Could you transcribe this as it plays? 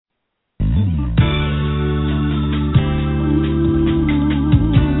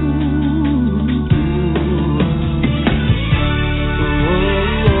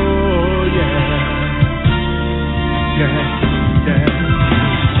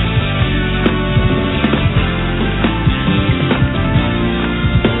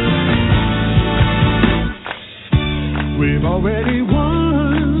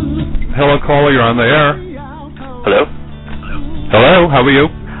on the air. Hello? Hello, how are you?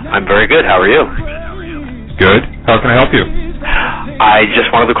 I'm very good. How are you? Good. How can I help you? I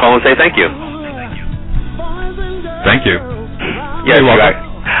just wanted to call and say thank you. Thank you. Yes, you're welcome.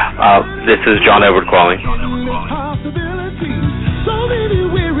 This is John Edward calling.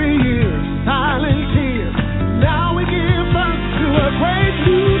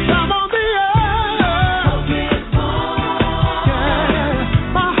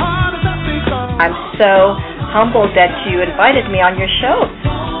 I'm so humbled that you invited me on your show.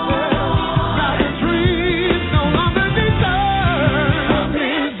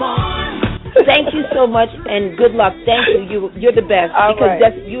 Thank you so much, and good luck. Thank you. You're the best.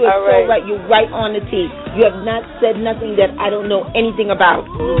 You are so right. You're right on the tee. You have not said nothing that I don't know anything about.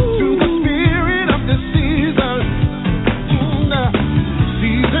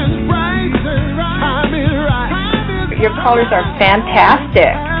 Your callers are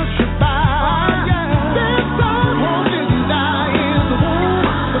fantastic.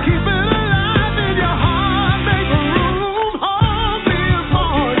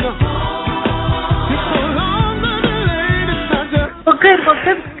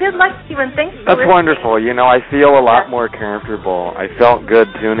 Good luck, Stephen. Thanks for That's wonderful. You know, I feel a lot more comfortable. I felt good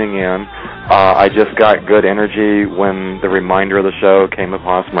tuning in. I just got good energy when the reminder of the show came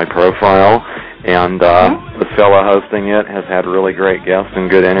across my profile, and the fellow hosting it has had really great guests and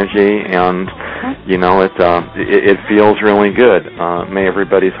good energy, and you know, it feels really good. May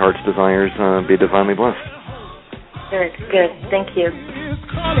everybody's heart's desires be divinely blessed. Good, good. Thank you.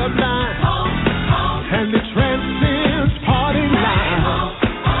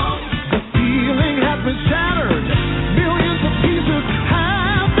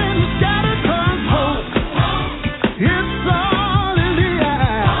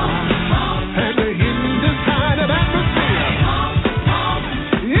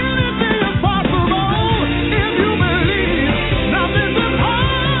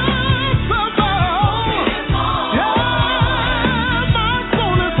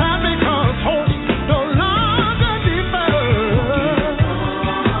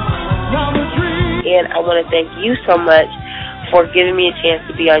 And I want to thank you so much for giving me a chance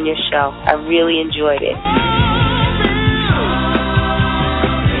to be on your show. I really enjoyed it.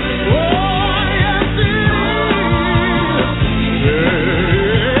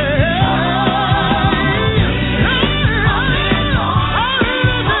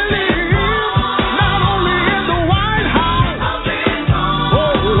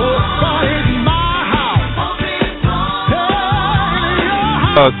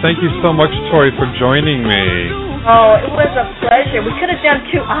 Thank you so much, Tori, for joining me. Oh, it was a pleasure. We could have done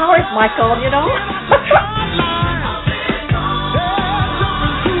 2 hours, Michael, you know.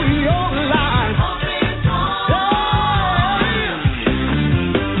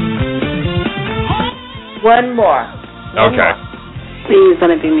 One more. Okay. Please, let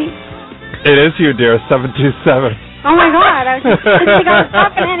it be me. It is you, dear, 727. Oh, my God. I didn't think I was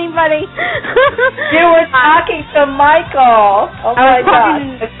talking to anybody. You were talking to Michael. Oh, my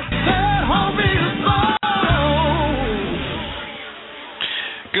God.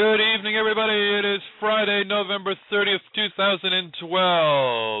 Good evening, everybody. It is Friday, November 30th,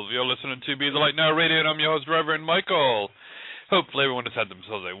 2012. You're listening to Be the Light Now Radio, and I'm your host, Reverend Michael. Hopefully everyone has had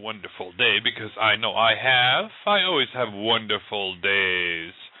themselves a wonderful day, because I know I have. I always have wonderful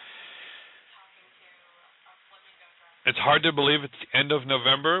days. It's hard to believe it's the end of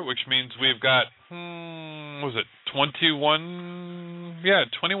November, which means we've got, 21? Yeah,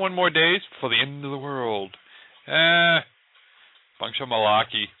 21 more days before the end of the world. Bunch of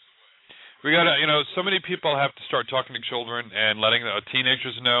malarkey. We got to, so many people have to start talking to children and letting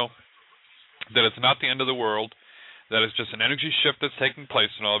teenagers know that it's not the end of the world, that it's just an energy shift that's taking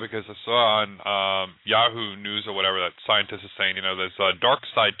place and all, because I saw on Yahoo News or whatever that scientist is saying, there's a dark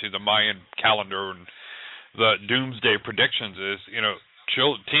side to the Mayan calendar, and the doomsday predictions is,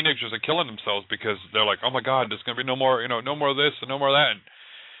 teenagers are killing themselves because they're like, oh my God, there's going to be no more of this and no more of that. And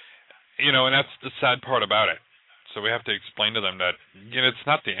that's the sad part about it. So we have to explain to them that, it's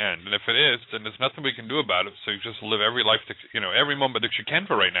not the end. And if it is, then there's nothing we can do about it. So you just live every life, every moment that you can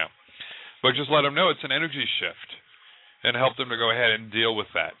for right now. But just let them know it's an energy shift and help them to go ahead and deal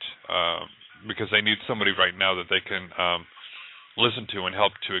with that, because they need somebody right now that they can listen to and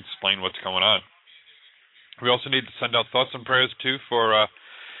help to explain what's going on. We also need to send out thoughts and prayers, too, for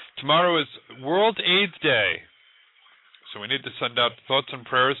tomorrow is World AIDS Day. So we need to send out thoughts and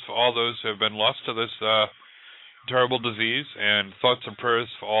prayers for all those who have been lost to this terrible disease, and thoughts and prayers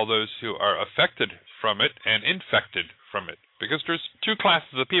for all those who are affected from it and infected from it. Because there's 2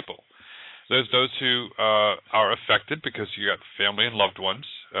 classes of people. There's those who are affected because you got family and loved ones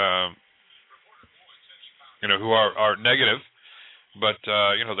who are negative, but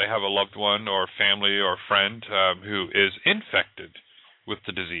they have a loved one or family or friend who is infected with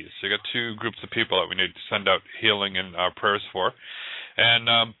the disease. So you got two groups of people that we need to send out healing and prayers for.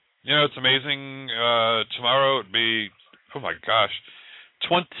 And it's amazing. Tomorrow it'd be, oh my gosh,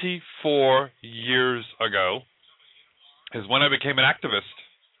 24 years ago is when I became an activist.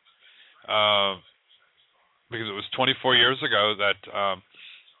 Because it was 24 years ago that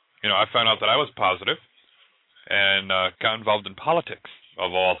I found out that I was positive and got involved in politics,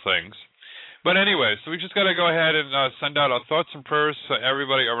 of all things. But anyway, so we just got to go ahead and send out our thoughts and prayers to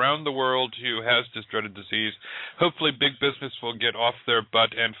everybody around the world who has this dreaded disease. Hopefully big business will get off their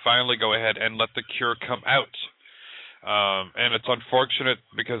butt and finally go ahead and let the cure come out. And it's unfortunate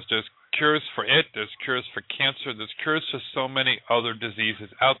because there's cures for it, there's cures for cancer, there's cures for so many other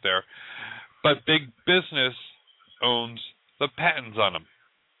diseases out there. But big business owns the patents on them.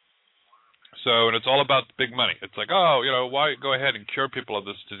 So, and it's all about the big money. It's like, why go ahead and cure people of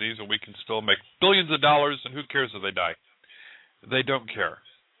this disease when we can still make billions of dollars, and who cares if they die? They don't care.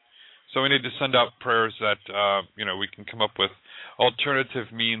 So we need to send out prayers that, we can come up with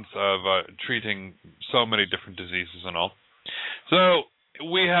alternative means of treating so many different diseases and all. So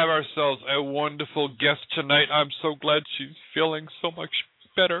we have ourselves a wonderful guest tonight. I'm so glad she's feeling so much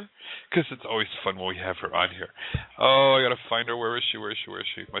better, because it's always fun when we have her on here. Oh, I gotta find her. Where is she?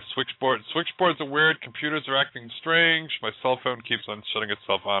 My switchboards are weird. Computers are acting strange. My cell phone keeps on shutting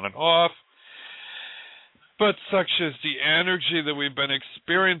itself on and off. But such is the energy that we've been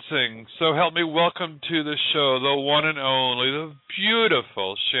experiencing. So help me welcome to the show the one and only, the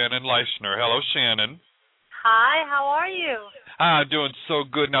beautiful Shannon Leischner. Hello, Shannon. Hi, how are you? Doing so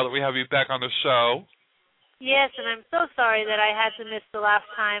good now that we have you back on the show. Yes, and I'm so sorry that I had to miss the last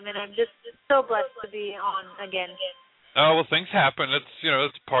time, and I'm just so blessed to be on again. Oh, well, things happen.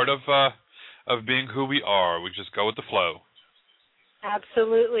 It's part of being who we are. We just go with the flow.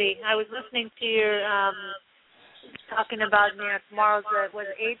 Absolutely. I was listening to your talking about tomorrow's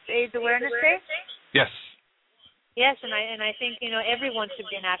AIDS Awareness Day. Yes. Yes, and I think everyone should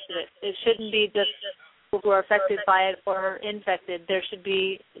be an activist. It shouldn't be just who are affected by it or infected. There should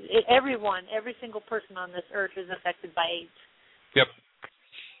be everyone, every single person on this earth is affected by AIDS. Yep.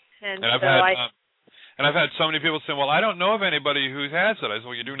 And I've had so many people say, "Well, I don't know of anybody who has it." I said,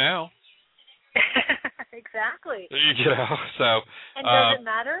 "Well, you do now." Exactly. So. And does it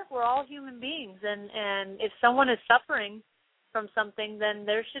matter? We're all human beings, and if someone is suffering from something, then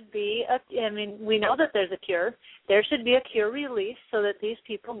there should be we know that there's a cure. There should be a cure released so that these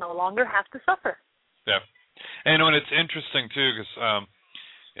people no longer have to suffer. Yeah, and it's interesting too because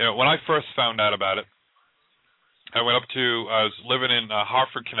when I first found out about it, I was living in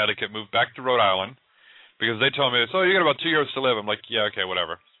Hartford, Connecticut, moved back to Rhode Island because they told me, "Oh, you got about 2 years to live." I'm like, "Yeah, okay,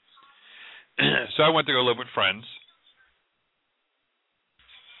 whatever." So I went to go live with friends,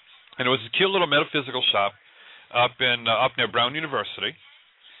 and it was a cute little metaphysical shop up near Brown University.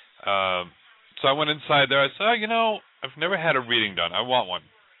 So I went inside there. I said, I've never had a reading done. I want one.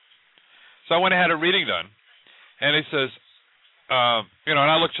 So I went and had a reading done, and he says, and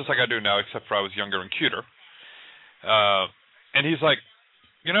I look just like I do now, except for I was younger and cuter. And he's like,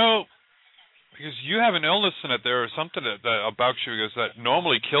 because you have an illness in it there or something about you, because that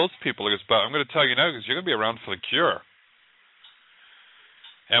normally kills people. He goes, but I'm going to tell you now because you're going to be around for the cure.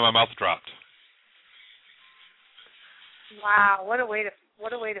 And my mouth dropped. Wow, what a way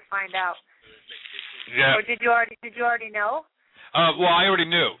to find out. Yeah. Or did you already know? Well, I already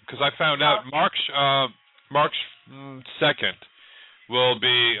knew because I found out March 2nd will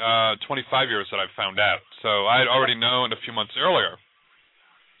be 25 years that I found out. So I had already known a few months earlier.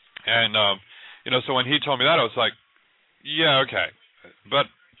 And, so when he told me that, I was like, yeah, okay. But,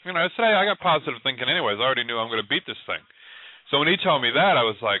 I said, hey, I got positive thinking anyways. I already knew I'm going to beat this thing. So when he told me that, I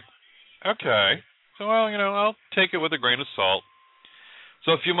was like, okay. So, well, I'll take it with a grain of salt.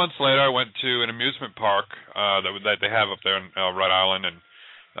 So a few months later, I went to an amusement park that they have up there in Rhode Island, and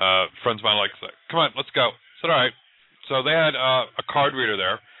friends of mine like, come on, let's go. I said, all right. So they had a card reader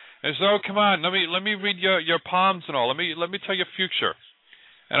there. And he said, oh, come on, let me read your palms and all. Let me tell your future.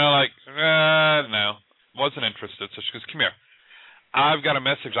 And I'm like, no, wasn't interested. So she goes, come here. I've got a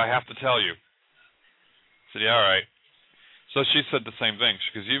message I have to tell you. I said, yeah, all right. So she said the same thing.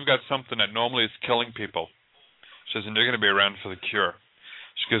 She goes, you've got something that normally is killing people. She says, and you're going to be around for the cure.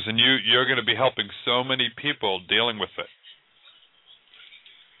 She goes, and you're going to be helping so many people dealing with it.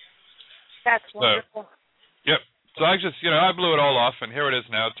 That's wonderful. Yep. So I just, I blew it all off, and here it is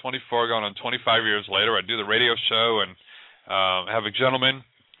now, 24 going on 25 years later. I do the radio show, and I have a gentleman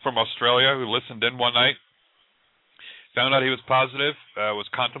from Australia who listened in one night, found out he was positive, was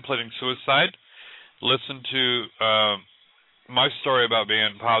contemplating suicide. listened to my story about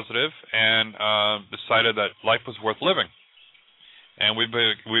being positive and decided that life was worth living. And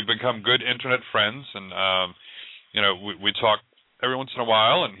we've become good internet friends, and we talk every once in a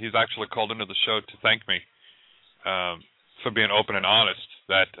while. And he's actually called into the show to thank me for being open and honest.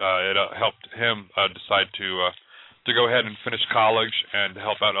 That it helped him decide to go ahead and finish college and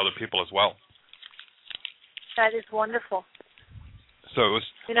help out other people as well. That is wonderful. So it was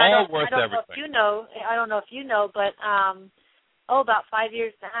all worth everything. I don't know if you know, but about 5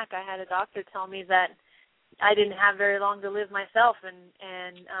 years back, I had a doctor tell me that I didn't have very long to live myself, and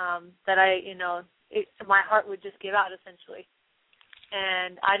that my heart would just give out essentially.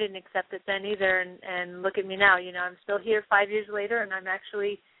 And I didn't accept it then either. And look at me now. I'm still here 5 years later, and I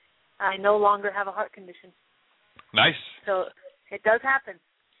no longer have a heart condition. Nice. So it does happen.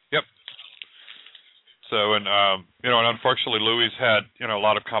 Yep. So, and unfortunately, Louis had, a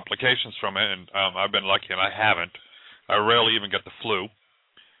lot of complications from it, and I've been lucky, and I haven't. I rarely even get the flu.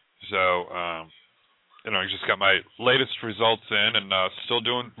 So, I just got my latest results in, and still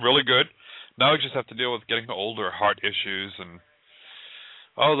doing really good. Now I just have to deal with getting older, heart issues, and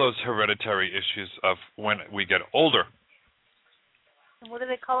all those hereditary issues of when we get older. And what do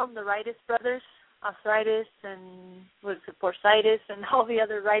they call them? The Rightus brothers? Arthritis and bursitis and all the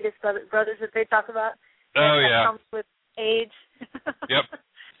other Rightus brothers that they talk about. Oh, that comes with age. Yep.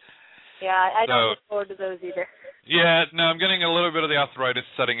 Yeah, I don't look forward to those either. Yeah, no, I'm getting a little bit of the arthritis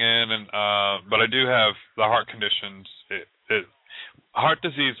setting in, and but I do have the heart conditions. Heart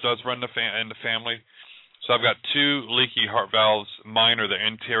disease does run in the family. So I've got 2 leaky heart valves. Mine are the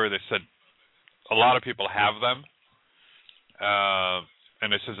interior. They said a lot of people have them,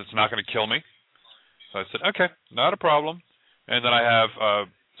 and it says it's not going to kill me. So I said, okay, not a problem. And then I have,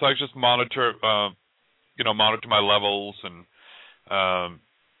 so I just monitor my levels and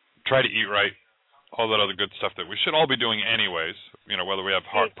try to eat right, all that other good stuff that we should all be doing anyways, whether we have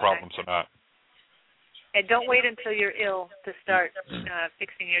heart problems or not. And don't wait until you're ill to start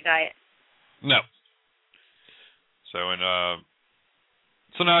fixing your diet. No. So,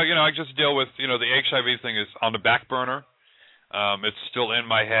 so now, I just deal with, the HIV thing is on the back burner. It's still in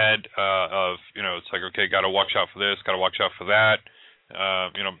my head it's like, okay, got to watch out for this, got to watch out for that,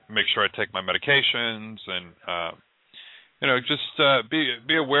 make sure I take my medications and, just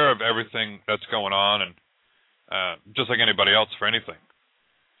be aware of everything that's going on and just like anybody else for anything.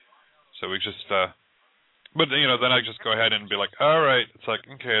 So we just, but, then I just go ahead and be like, all right, it's like,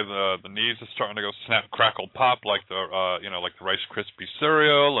 okay, the knees are starting to go snap, crackle, pop like the, like the Rice Krispie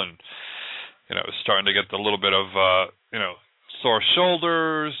cereal and, it's starting to get a little bit of, sore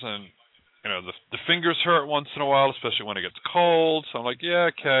shoulders and, the fingers hurt once in a while, especially when it gets cold. So I'm like, yeah,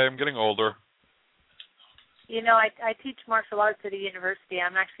 okay, I'm getting older. I teach martial arts at a university.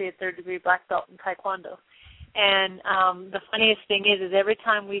 I'm actually a 3rd-degree black belt in Taekwondo. And the funniest thing is every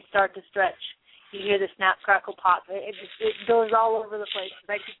time we start to stretch, you hear the snap, crackle, pop. It goes all over the place.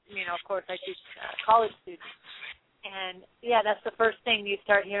 I teach, of course, I teach college students. And, yeah, that's the first thing. You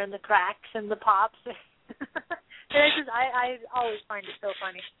start hearing the cracks and the pops. And I always find it so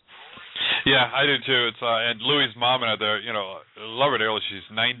funny. Yeah, I do too. It's and Louie's mom and I, love her dearly. She's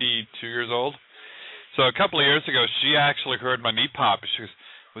 92 years old. So a couple of years ago, she actually heard my knee pop. She goes,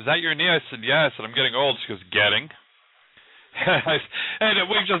 "Was that your knee?" I said, "Yes." And I'm getting old. She goes, "Getting?" And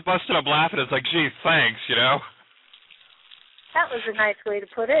we just busted up laughing. It's like, "Gee, thanks," That was a nice way to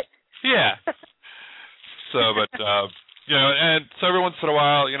put it. Yeah. So, but. And so every once in a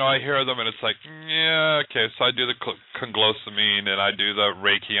while, I hear them, and it's like, yeah, okay, so I do the conglosamine, and I do the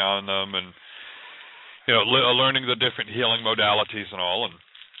Reiki on them, and, learning the different healing modalities and all, and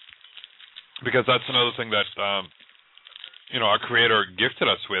because that's another thing that, our Creator gifted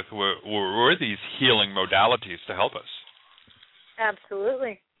us with, were these healing modalities to help us.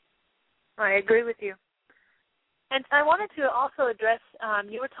 Absolutely. I agree with you. And I wanted to also address,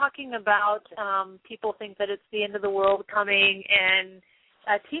 you were talking about people think that it's the end of the world coming and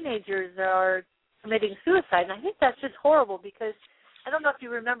teenagers are committing suicide. And I think that's just horrible because I don't know if you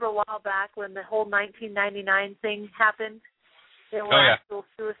remember a while back when the whole 1999 thing happened. There were actual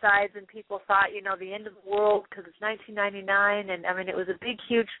suicides and people thought, the end of the world because it's 1999. And, I mean, it was a big,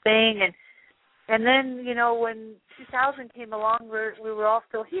 huge thing. And then, when 2000 came along, we were all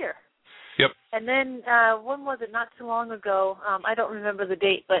still here. Yep. And then when was it? Not too long ago. I don't remember the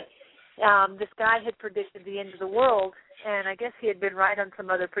date, but this guy had predicted the end of the world, and I guess he had been right on some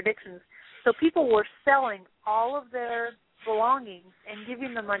other predictions. So people were selling all of their belongings and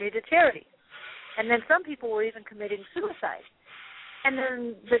giving the money to charity. And then some people were even committing suicide. And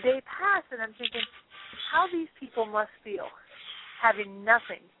then the day passed, and I'm thinking, how these people must feel having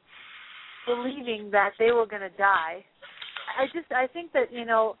nothing. believing that they were going to die. I think that,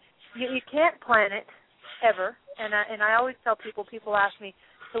 you can't plan it ever. And I always tell people ask me,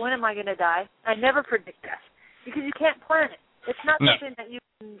 so when am I going to die? I never predict that because you can't plan it. It's not something that you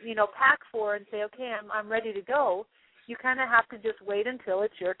can, pack for and say, okay, I'm ready to go. You kind of have to just wait until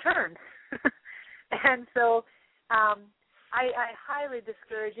it's your turn. And so I highly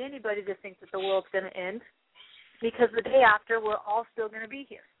discourage anybody to think that the world's going to end because the day after we're all still going to be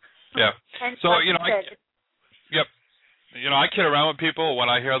here. Yeah. And so, I kid around with people when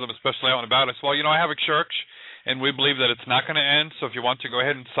I hear them, especially out and about. I say, well, I have a church, and we believe that it's not going to end, so if you want to, go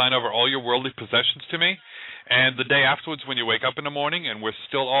ahead and sign over all your worldly possessions to me. And the day afterwards, when you wake up in the morning and we're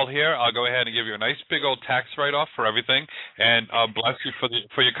still all here, I'll go ahead and give you a nice big old tax write-off for everything, and I'll bless you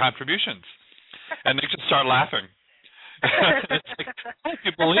for your contributions. And they just start laughing. It's like, if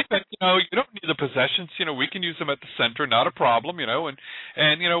you believe it, you don't need the possessions. We can use them at the center, not a problem. And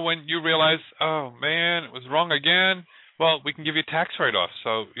when you realize, oh man, it was wrong again, well, we can give you a tax write-off.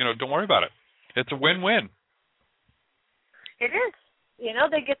 So don't worry about it. It's a win-win. It is.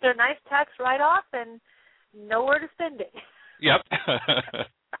 They get their nice tax write-off and nowhere to spend it. Yep.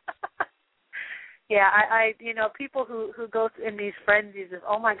 Yeah, I people who go in these frenzies of,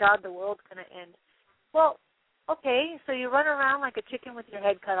 oh my God, the world's going to end. Well, okay, so you run around like a chicken with your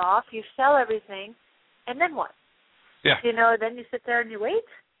head cut off, you sell everything, and then what? Yeah. Then you sit there and you wait?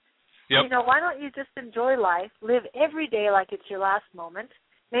 Yep. Why don't you just enjoy life, live every day like it's your last moment,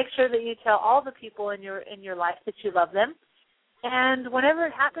 make sure that you tell all the people in your life that you love them, and whenever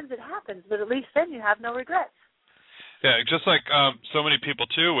it happens, but at least then you have no regrets. Yeah, just like so many people,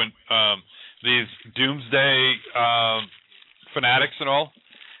 too, when these doomsday fanatics and all,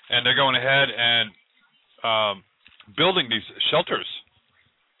 and they're going ahead and building these shelters.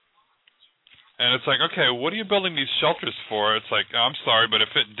 And it's like, okay, what are you building these shelters for? It's like, I'm sorry, but if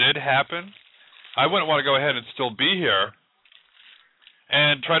it did happen, I wouldn't want to go ahead and still be here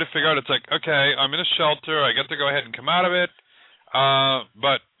and try to figure out, it's like, okay, I'm in a shelter, I get to go ahead and come out of it,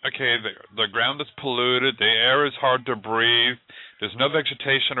 but, okay, the ground is polluted, the air is hard to breathe, there's no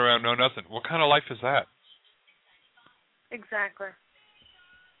vegetation around, no nothing. What kind of life is that? Exactly.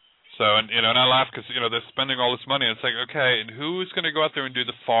 So, and I laugh because, they're spending all this money, and it's like, okay, and who's going to go out there and do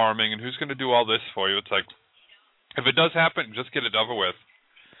the farming, and who's going to do all this for you? It's like, if it does happen, just get it over with.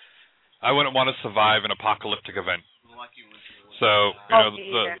 I wouldn't want to survive an apocalyptic event. So,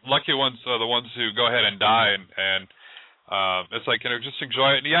 the lucky ones are the ones who go ahead and die, and it's like, just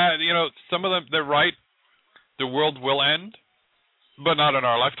enjoy it. And yeah, some of them, they're right. The world will end, but not in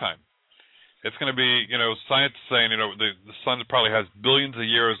our lifetime. It's going to be, science saying, the sun probably has billions of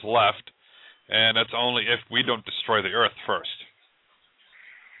years left, and that's only if we don't destroy the earth first.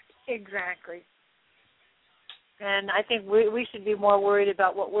 Exactly. And I think we should be more worried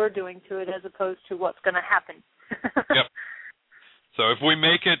about what we're doing to it as opposed to what's going to happen. Yep. So if we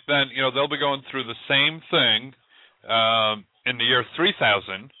make it, then, they'll be going through the same thing in the year 3000,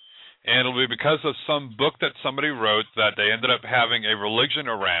 and it'll be because of some book that somebody wrote that they ended up having a religion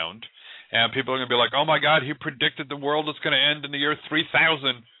around. And people are going to be like, oh, my God, he predicted the world is going to end in the year 3000.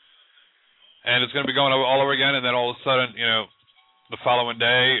 And it's going to be going all over again. And then all of a sudden, the following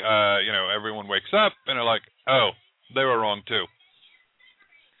day, everyone wakes up and they're like, oh, they were wrong, too.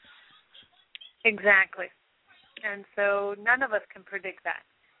 Exactly. And so none of us can predict that.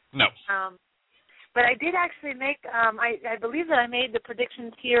 No. But I did actually make, I believe that I made the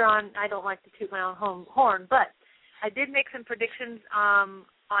predictions here on, I don't like to toot my own horn, but I did make some predictions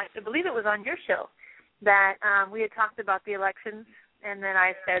I believe it was on your show, that we had talked about the elections, and then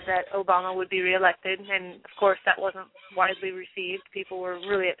I said that Obama would be reelected, and, of course, that wasn't widely received. People were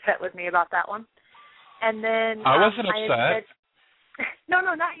really upset with me about that one. And then I wasn't upset. No,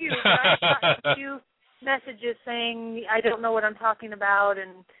 not you. But I got a few messages saying I don't know what I'm talking about,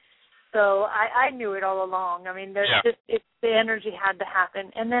 and so I knew it all along. I mean, the energy had to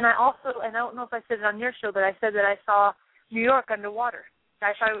happen. And then I also, and I don't know if I said it on your show, but I said that I saw New York underwater.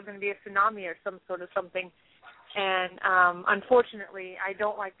 I thought it was going to be a tsunami or some sort of something. And unfortunately, I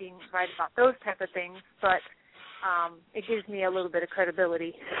don't like being right about those type of things, but it gives me a little bit of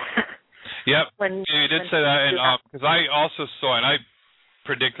credibility. Yep, you did say that, and because I also saw, and I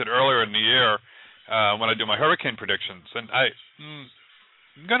predicted earlier in the year when I do my hurricane predictions, and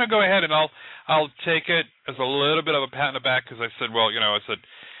I'm going to go ahead and I'll take it as a little bit of a pat on the back because I said, well, I said,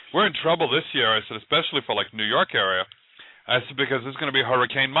 we're in trouble this year. I said, especially for like New York area. I said, because there's going to be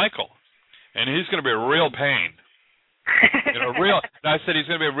Hurricane Michael, and he's going to be a real pain. And I said he's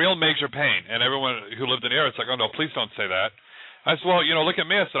going to be a real major pain. And everyone who lived in the area, it's like, oh, no, please don't say that. I said, well, look at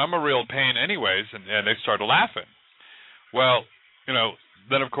me. I said, I'm a real pain anyways. And they started laughing. Well,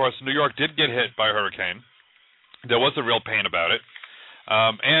 then, of course, New York did get hit by a hurricane. There was a real pain about it.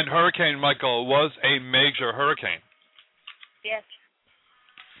 And Hurricane Michael was a major hurricane. Yes.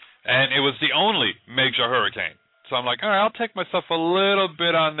 And it was the only major hurricane. So I'm like, all right, I'll take myself a little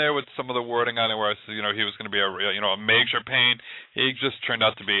bit on there with some of the wording on it where I said, he was going to be a major pain. He just turned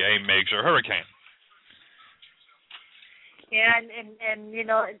out to be a major hurricane. Yeah, and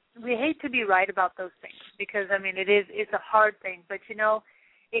we hate to be right about those things because, it's a hard thing. But,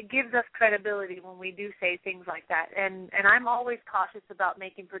 it gives us credibility when we do say things like that. And I'm always cautious about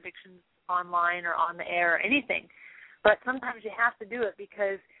making predictions online or on the air or anything. But sometimes you have to do it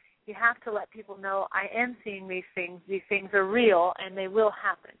because you have to let people know I am seeing these things. These things are real, and they will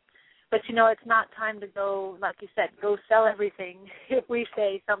happen. But, it's not time to go, like you said, go sell everything if we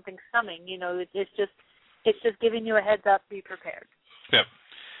say something's coming. It's just giving you a heads up, be prepared. Yep.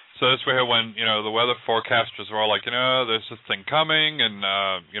 So this way when, the weather forecasters are all like, there's this thing coming, and,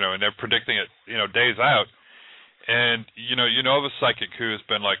 and they're predicting it, days out. And, you know of a psychic who's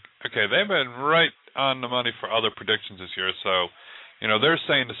been like, okay, they've been right on the money for other predictions this year, so, they're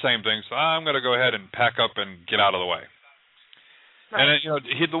saying the same thing, so I'm going to go ahead and pack up and get out of the way. Right. And,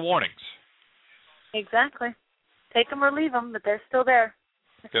 heed the warnings. Exactly. Take them or leave them, but they're still there.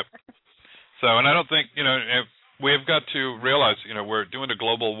 Yep. So, and I don't think, we've got to realize, we're doing the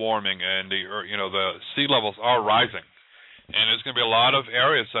global warming, and the sea levels are rising, and there's going to be a lot of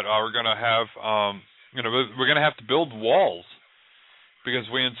areas that are going to have, we're going to have to build walls because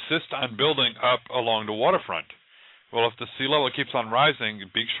we insist on building up along the waterfront. Well, if the sea level keeps on rising,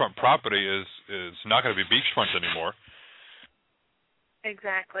 beachfront property is not going to be beachfront anymore.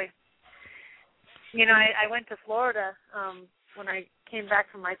 Exactly. I went to Florida when I came back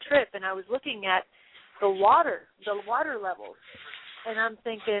from my trip, and I was looking at the water levels, and I'm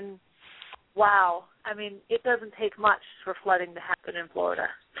thinking, wow, it doesn't take much for flooding to happen in Florida.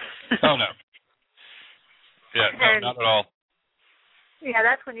 Oh, no. Yeah, no, not at all. Yeah,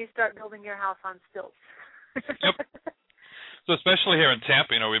 that's when you start building your house on stilts. Yep. So especially here in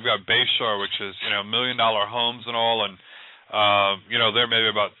Tampa, we've got Bayshore, which is, $1 million homes and all, and, they're maybe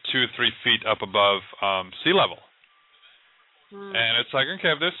about 2-3 feet up above sea level. And it's like,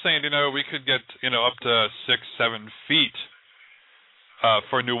 okay, if they're saying, we could get, up to 6-7 feet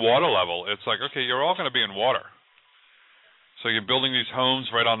for a new water level, it's like, okay, you're all going to be in water. So you're building these homes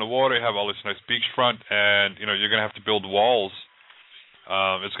right on the water, you have all this nice beachfront, and, you're going to have to build walls.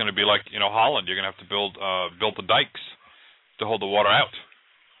 It's going to be like, Holland. You're going to have to build the dikes to hold the water out.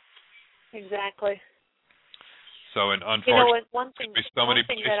 Exactly. So, and unfortunately, one thing that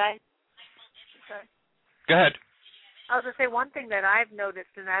sorry. Go ahead. I was going to say one thing that I've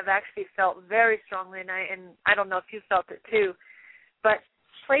noticed, and I've actually felt very strongly, and I don't know if you felt it too, but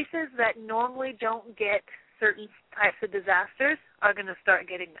places that normally don't get certain types of disasters are going to start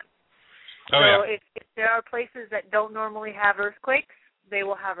getting them. Oh, so if there are places that don't normally have earthquakes, they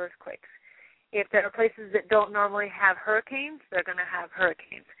will have earthquakes. If there are places that don't normally have hurricanes, they're going to have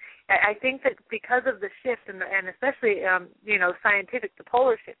hurricanes. I think that because of the shift, and especially, scientific, the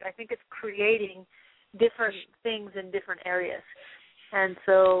polar shift, I think it's creating different things in different areas. And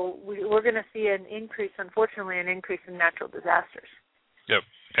so we're going to see unfortunately, an increase in natural disasters. Yep.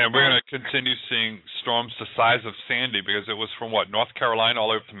 And we're going to continue seeing storms the size of Sandy because it was from, North Carolina all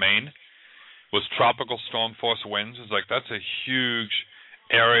the way up to Maine, was tropical storm force winds. It's like that's a huge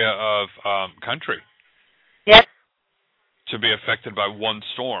area of country. Yes. To be affected by one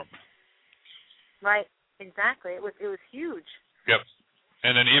storm. Right. Exactly. It was huge. Yep.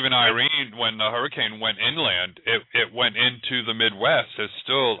 And then even Irene, when the hurricane went inland, it went into the Midwest as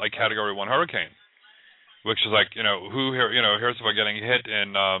still a Category 1 hurricane, which is like, here's about getting hit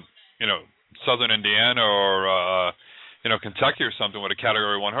in, southern Indiana or, Kentucky or something with a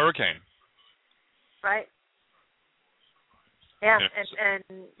Category 1 hurricane. Right. Yeah, and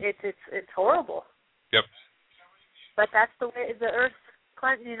it's horrible. Yep. But that's the way the Earth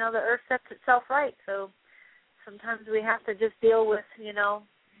sets itself right. So sometimes we have to just deal with,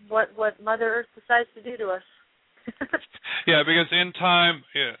 what Mother Earth decides to do to us. Yeah, because in time,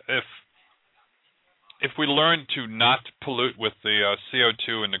 if we learn to not pollute with the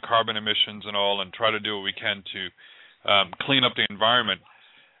CO2 and the carbon emissions and all, and try to do what we can to clean up the environment,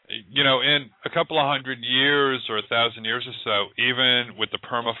 in a couple of 100 years or 1,000 years or so, even with the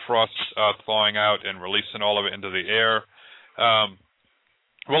permafrost thawing out and releasing all of it into the air,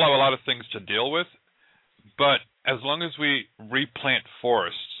 we'll have a lot of things to deal with. But as long as we replant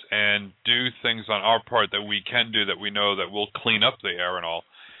forests and do things on our part that we can do that we know that will clean up the air and all,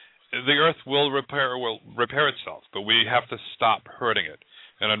 the Earth will repair itself, but we have to stop hurting it.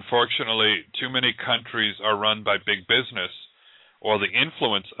 And unfortunately, too many countries are run by big business or the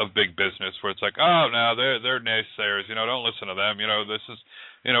influence of big business, where it's like, oh no, they're naysayers, don't listen to them, this is,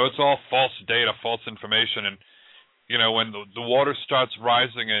 it's all false data, false information, and when the water starts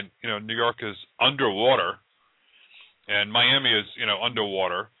rising and New York is underwater, and Miami is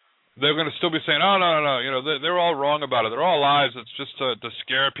underwater, they're going to still be saying, oh no, they're all wrong about it, they're all lies, it's just to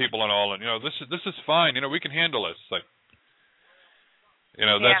scare people and all, and this is fine, we can handle this, like.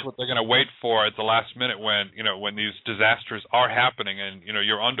 That's what they're going to wait for at the last minute when these disasters are happening and,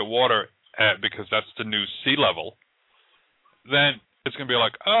 you're underwater because that's the new sea level. Then it's going to be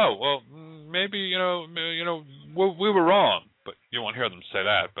like, oh, well, maybe, we were wrong. But you won't hear them say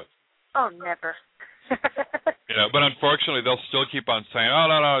that. But oh, never. But unfortunately, they'll still keep on saying, oh,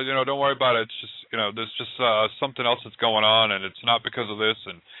 no, don't worry about it. It's just, there's just something else that's going on, and it's not because of this.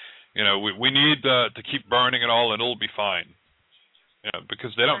 And, we need to keep burning it all, and it'll be fine. Because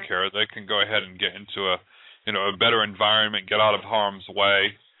they don't care. They can go ahead and get into a better environment, get out of harm's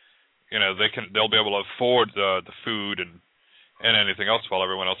way. They'll be able to afford the food and anything else while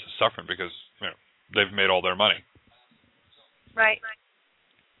everyone else is suffering because they've made all their money. Right.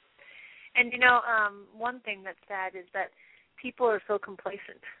 And one thing that's sad is that people are so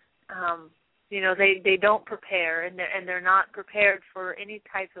complacent. They don't prepare and they're not prepared for any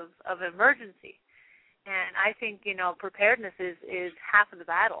type of emergency. And I think, preparedness is half of the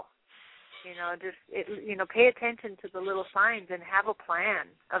battle. Pay attention to the little signs and have a plan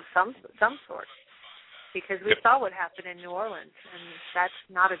of some sort. Because we saw what happened in New Orleans, and that's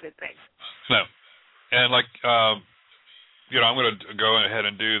not a good thing. No. And I'm going to go ahead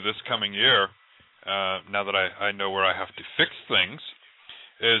and do this coming year, now that I know where I have to fix things,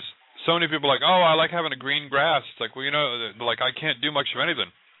 is so many people are like, oh, I like having a green grass. It's like, well, I can't do much of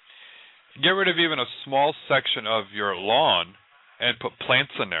anything. Get rid of even a small section of your lawn and put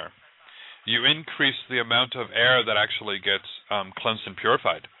plants in there. You increase the amount of air that actually gets cleansed and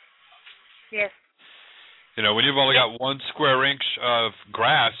purified. Yes. When you've only got 1 square inch of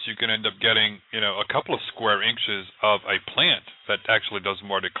grass, you can end up getting, a couple of square inches of a plant that actually does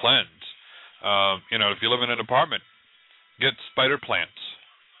more to cleanse. If you live in an apartment, get spider plants.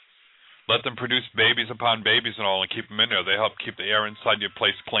 Let them produce babies upon babies and all and keep them in there. They help keep the air inside your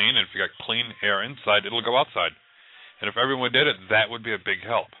place clean, and if you got clean air inside, it'll go outside. And if everyone did it, that would be a big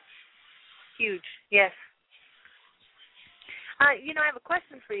help. Huge, yes. I have a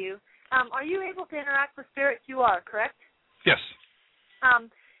question for you. Are you able to interact with spirits? You are, correct? Yes.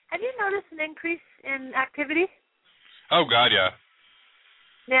 Have you noticed an increase in activity? Oh, God, yeah.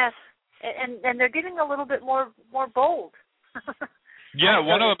 Yes, and they're getting a little bit more bold. Yeah,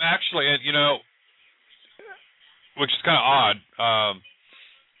 one of them actually, which is kind of odd,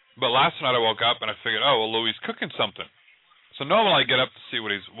 but last night I woke up and I figured, oh, well, Louie's cooking something. So normally I get up to see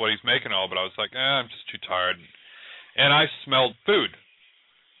what he's making all, but I was like, I'm just too tired. And I smelled food.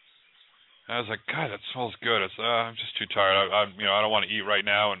 And I was like, God, that smells good. I said, I'm just too tired. I don't want to eat right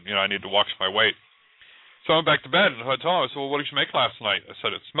now, and, I need to watch my weight. So I went back to bed, and I told him, I said, well, what did you make last night? I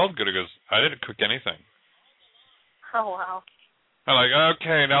said, it smelled good. He goes, I didn't cook anything. Oh, wow. I'm like,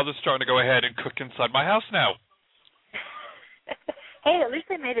 okay, now they're starting to go ahead and cook inside my house now. Hey, at least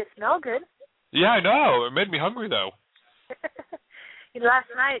they made it smell good. Yeah, I know. It made me hungry, though.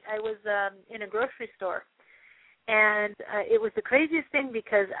 Last night I was in a grocery store, and it was the craziest thing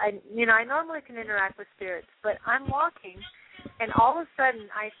because I normally can interact with spirits, but I'm walking, and all of a sudden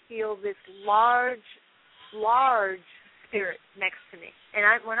I feel this large spirit next to me.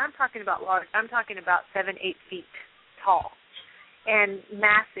 And when I'm talking about large, I'm talking about 7-8 feet tall. And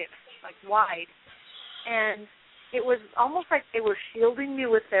massive, like wide. And it was almost like they were shielding me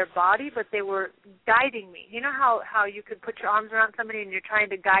with their body, but they were guiding me. You know how you could put your arms around somebody and you're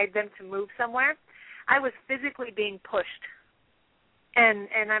trying to guide them to move somewhere? I was physically being pushed. And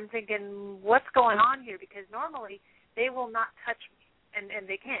I'm thinking, what's going on here? Because normally they will not touch me, and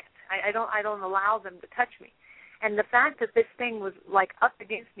they can't. I don't allow them to touch me. And the fact that this thing was like up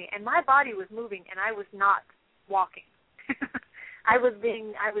against me, and my body was moving, and I was not walking. I was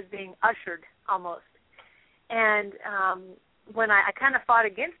being ushered almost. And when I kind of fought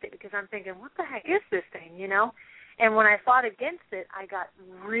against it because I'm thinking, what the heck is this thing, And when I fought against it, I got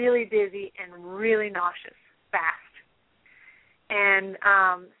really dizzy and really nauseous fast. And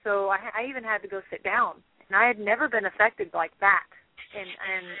so I even had to go sit down. And I had never been affected like that, and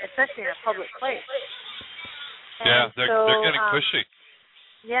especially in a public place. Yeah, they're getting pushy.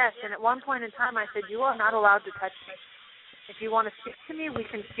 Yes, and at one point in time I said, you are not allowed to touch me. If you want to speak to me, we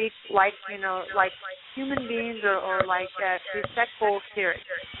can speak like human beings or like respectful spirits.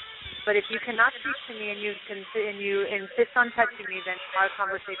 But if you cannot speak to me and you insist on touching me, then our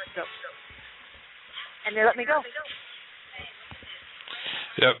conversation's over. And they let me go.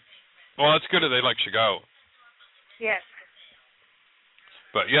 Yep. Well, that's good that they let you go. Yes.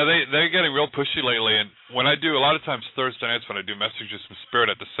 But yeah, they're getting real pushy lately, and when I do, a lot of times Thursday nights when I do messages from Spirit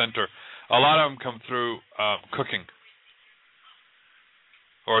at the center, a lot of them come through cooking.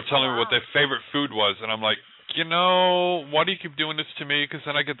 Or telling me what their favorite food was, and I'm like, why do you keep doing this to me? Because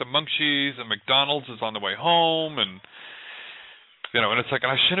then I get the munchies, and McDonald's is on the way home, and and it's like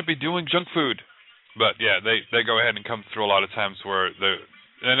I shouldn't be doing junk food. But yeah, they go ahead and come through a lot of times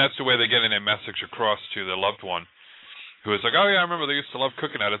and that's the way they're getting their message across to their loved one, who is like, oh yeah, I remember they used to love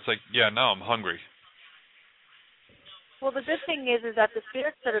cooking that. It's like, yeah, now I'm hungry. Well, the good thing is that the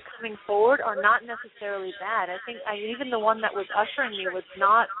spirits that are coming forward are not necessarily bad. I think even the one that was ushering me was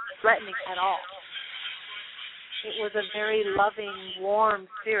not threatening at all. It was a very loving, warm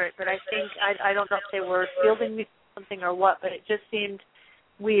spirit, but I think, I don't know if they were fielding me something or what, but it just seemed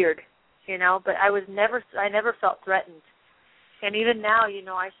weird, but I never felt threatened. And even now,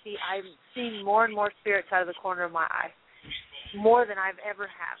 I'm seeing more and more spirits out of the corner of my eye, more than I've ever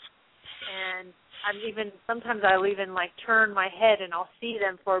have. And sometimes I'll even turn my head and I'll see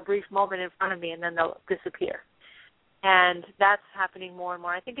them for a brief moment in front of me, and then they'll disappear. And that's happening more and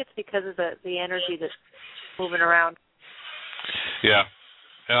more. I think it's because of the energy that's moving around. Yeah.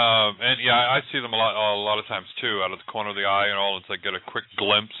 And yeah, I see them a lot of times too, out of the corner of the eye and all. It's like get a quick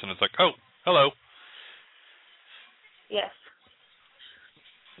glimpse, and it's like, oh, hello. Yes.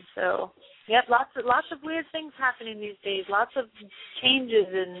 So, yep, lots of weird things happening these days. Lots of changes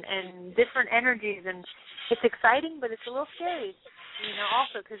and different energies, and it's exciting, but it's a little scary.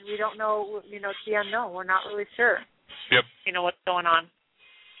 Also because we don't know. It's the unknown. We're not really sure. Yep. What's going on.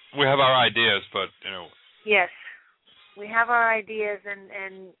 We have our ideas, but Yes. We have our ideas,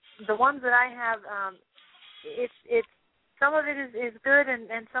 and the ones that I have, it's some of it is good,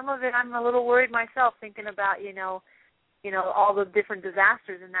 and some of it I'm a little worried myself, thinking about all the different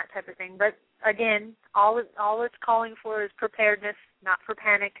disasters and that type of thing. But again, all it's calling for is preparedness, not for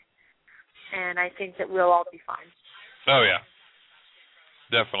panic, and I think that we'll all be fine. Oh yeah,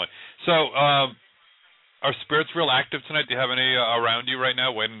 definitely. So, are spirits real active tonight? Do you have any around you right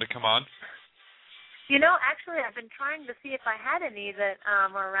now, waiting to come on? Actually, I've been trying to see if I had any that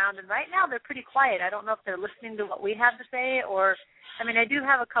are around, and right now they're pretty quiet. I don't know if they're listening to what we have to say, or, I do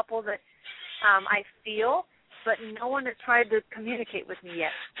have a couple that I feel, but no one has tried to communicate with me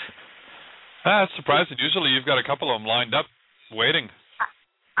yet. That's surprising. Usually you've got a couple of them lined up, waiting.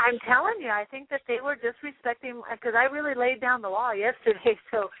 I'm telling you, I think that they were disrespecting, because I really laid down the law yesterday,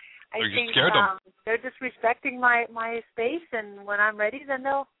 so I think they're disrespecting my space, and when I'm ready, then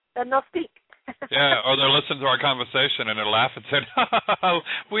they'll speak. Yeah, or they're listening to our conversation and they'll laugh and say, oh,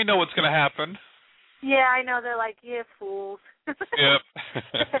 we know what's going to happen. Yeah, I know. They're like, yeah, fools. Yep.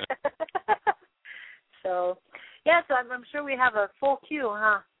 So I'm sure we have a full queue,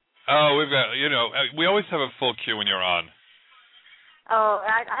 huh? Oh, we've got, we always have a full queue when you're on. Oh,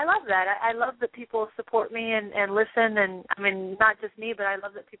 I love that. I love that people support me and listen, and not just me, but I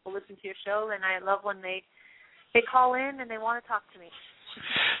love that people listen to your show, and I love when they call in and they want to talk to me.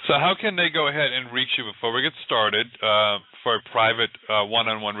 So how can they go ahead and reach you before we get started for a private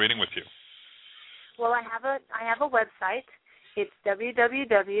one-on-one reading with you? Well, I have a website. It's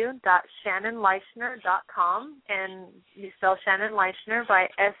www.shannonleischner.com, and you spell Shannon Leischner by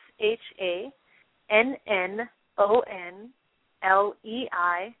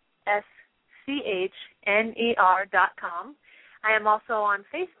ShannonLeischner.com. I am also on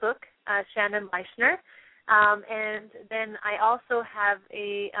Facebook, Shannon Leischner. And then I also have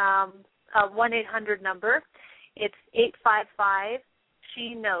a 1-800 number. It's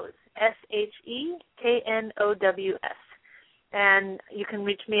 855-SHE-KNOWS, SHEKNOWS. And you can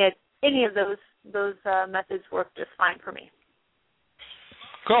reach me at any of those methods work just fine for me.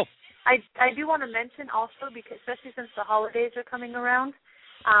 Cool. I do want to mention also, because especially since the holidays are coming around,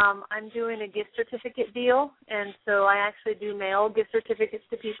 I'm doing a gift certificate deal, and so I actually do mail gift certificates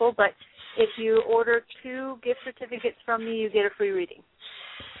to people, but if you order 2 gift certificates from me, you get a free reading.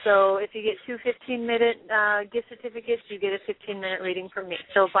 So if you get 2 15-minute gift certificates, you get a 15-minute reading from me.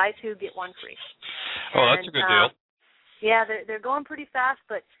 So buy 2, get 1 free. Oh, that's a good deal. Yeah, they're going pretty fast,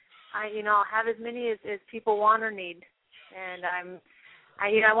 but I'll have as many as people want or need, and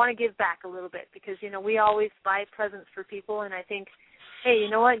I want to give back a little bit, because we always buy presents for people, and I think, hey, you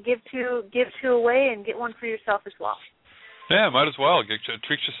know what? Give 2 away and get 1 for yourself as well. Yeah, might as well.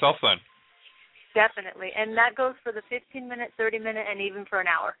 Treat yourself then. Definitely. And that goes for the 15-minute, 30-minute, and even for an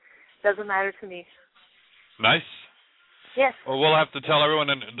hour. Doesn't matter to me. Nice. Yes. Well, we'll have to tell everyone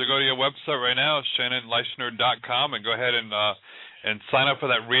to go to your website right now, ShannonLeischner.com, and go ahead and and sign up for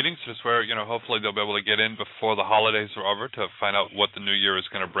that reading. So that's where, hopefully they'll be able to get in before the holidays are over to find out what the new year is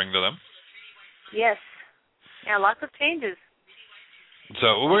going to bring to them. Yes. Yeah, lots of changes.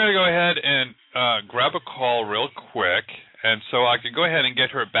 So we're going to go ahead and grab a call real quick, and so I can go ahead and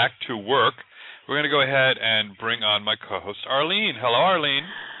get her back to work. We're going to go ahead and bring on my co-host, Arlene. Hello, Arlene.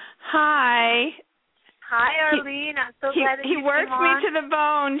 Hi. Hi, Arlene. I'm so glad that you came on. He works me to the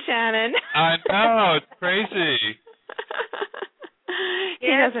bone, Shannon. I know. It's crazy. He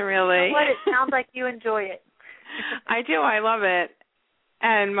doesn't really. You know what? It sounds like you enjoy it. I do. I love it.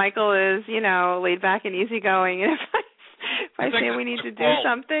 And Michael is, laid back and easygoing. And if I say we need to do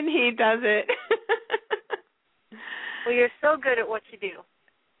something, he does it. Well, you're so good at what you do.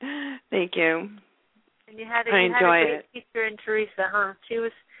 Thank you. And you had a great teacher in Teresa, huh?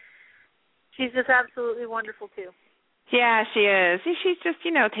 She's just absolutely wonderful too. Yeah, she is. She's just,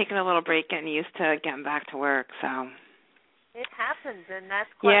 taking a little break, getting used to getting back to work. So it happens, and that's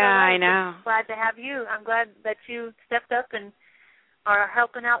quite all right. I know. I'm glad to have you. I'm glad that you stepped up and are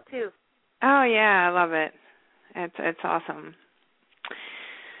helping out too. Oh yeah, I love it. It's awesome.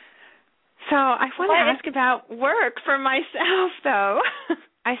 So I want to ask about work for myself, though.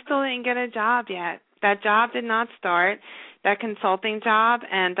 I still didn't get a job yet. That job did not start, that consulting job.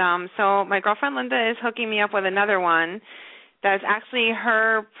 And so my girlfriend Linda is hooking me up with another one that's actually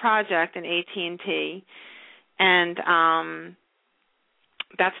her project in AT&T. And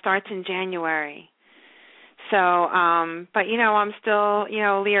that starts in January. So, but, I'm still,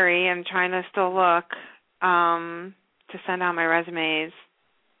 leery and trying to still look to send out my resumes.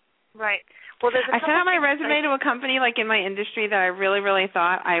 Right. Well, I sent out my resume to a company like in my industry that I really, really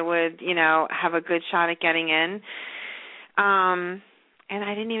thought I would, have a good shot at getting in. And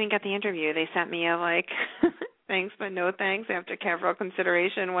I didn't even get the interview. They sent me a thanks but no thanks after careful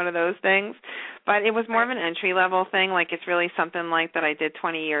consideration, one of those things. But it was more of an entry-level thing. It's really something like that I did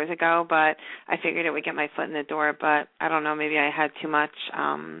 20 years ago, but I figured it would get my foot in the door. But I don't know, maybe I had too much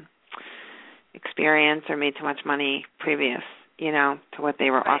experience or made too much money previous, to what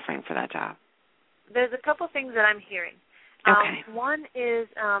they were offering for that job. There's a couple things that I'm hearing. Okay. One is,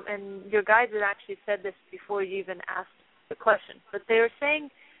 and your guides had actually said this before you even asked the question, but they were saying,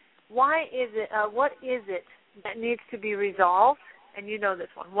 what is it that needs to be resolved? And you know this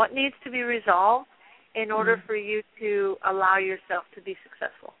one. What needs to be resolved in order for you to allow yourself to be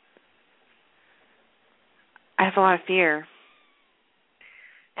successful? I have a lot of fear.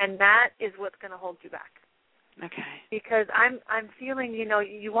 And that is what's going to hold you back. Okay. Because I'm feeling,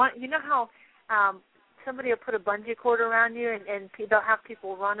 how somebody will put a bungee cord around you and they'll have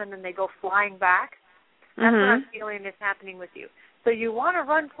people run and then they go flying back. That's what I'm feeling is happening with you. So you want to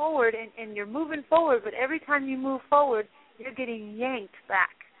run forward and you're moving forward, but every time you move forward, you're getting yanked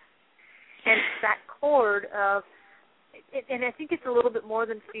back. And it's that cord of, and I think it's a little bit more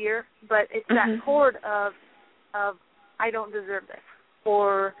than fear, but it's that cord of I don't deserve this,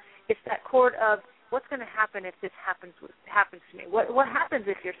 or it's that cord of what's going to happen if this happens to me? What happens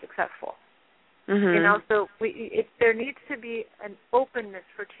if you're successful? So there needs to be an openness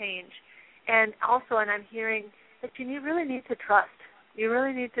for change. And also, and I'm hearing that you really need to trust. You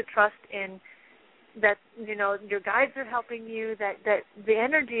really need to trust in that, your guides are helping you, that the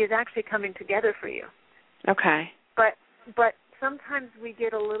energy is actually coming together for you. Okay. But sometimes we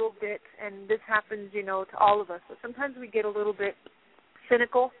get a little bit, and this happens, to all of us, but sometimes we get a little bit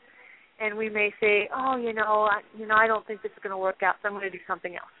cynical, and we may say, I don't think this is going to work out, so I'm going to do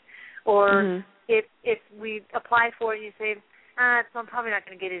something else. Or if we apply for it and you say, so I'm probably not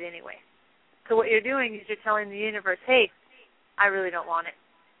going to get it anyway. So what you're doing is you're telling the universe, hey, I really don't want it.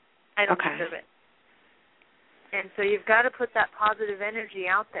 I don't deserve it. And so you've got to put that positive energy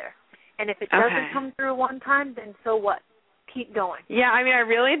out there. And if it doesn't come through one time, then so what? Keep going. Yeah, I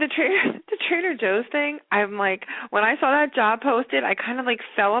really, the Trader Joe's thing, I'm like, when I saw that job posted, I kind of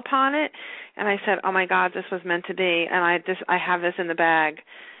fell upon it, and I said, oh my God, this was meant to be, and I have this in the bag.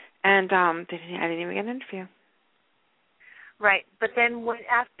 And I didn't even get an interview. Right, but then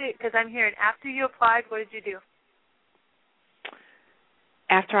because I'm hearing, after you applied, what did you do?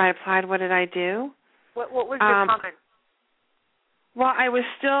 After I applied, what did I do? What was your comment? Well, I was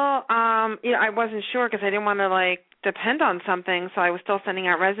still, I wasn't sure because I didn't want to depend on something, so I was still sending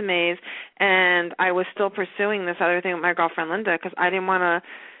out resumes, and I was still pursuing this other thing with my girlfriend Linda because I didn't want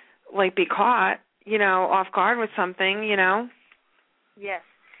to be caught, off guard with something, Yes,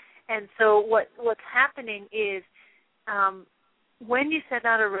 and so what's happening is. When you send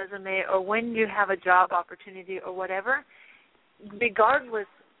out a resume or when you have a job opportunity or whatever, regardless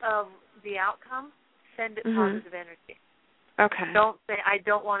of the outcome, send it positive energy. Okay. Don't say, I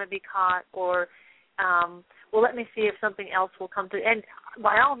don't want to be caught, or, well, let me see if something else will come through. And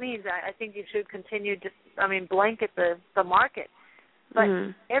by all means, I think you should continue to, blanket the market. But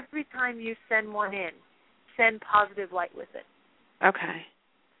every time you send one in, send positive light with it. Okay.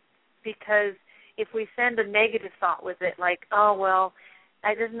 Because if we send a negative thought with it, like, oh, well,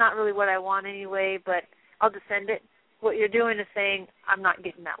 this is not really what I want anyway, but I'll just send it, what you're doing is saying, I'm not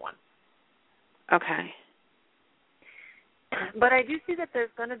getting that one. Okay. But I do see that there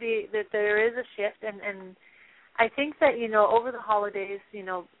is a shift, and I think that, over the holidays,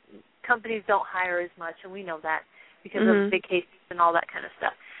 companies don't hire as much, and we know that because of vacations and all that kind of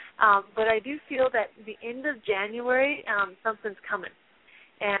stuff. But I do feel that the end of January, something's coming.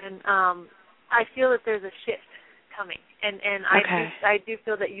 And I feel that there's a shift coming. And I do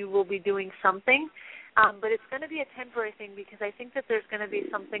feel that you will be doing something. But it's going to be a temporary thing because I think that there's going to be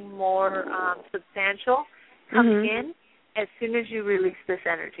something more substantial coming in as soon as you release this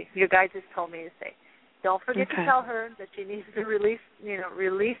energy. Your guide just told me to say, don't forget to tell her that she needs to release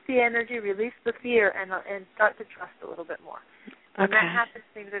the energy, release the fear, and start to trust a little bit more. When that happens,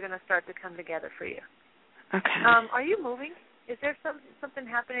 things are going to start to come together for you. Okay. Are you moving? Is there something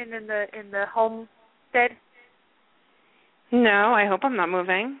happening in the homestead? No, I hope I'm not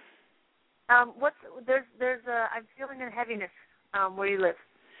moving. I'm feeling a heaviness where you live.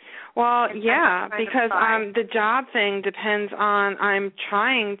 Well, yeah, because the job thing depends on, I'm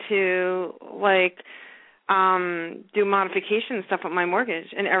trying to, do modification stuff with my mortgage,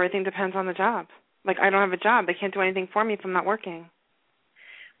 and everything depends on the job. I don't have a job. They can't do anything for me if I'm not working.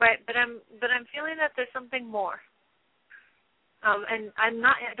 Right, but I'm feeling that there's something more. And I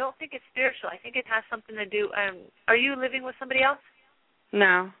don't think it's spiritual. I think it has something to do. Are you living with somebody else?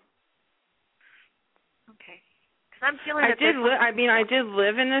 No. Okay. Because I'm feeling that I did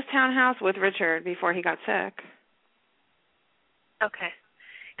live in this townhouse with Richard before he got sick. Okay.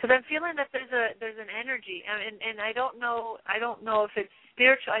 Because I'm feeling that there's an energy, and I don't know if it's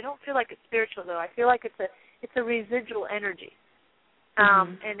spiritual. I don't feel like it's spiritual though. I feel like it's a residual energy,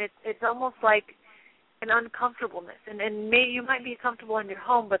 and it's almost like an uncomfortableness. And you might be comfortable in your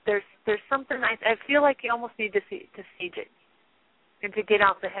home, but there's something I feel like you almost need to siege it and to get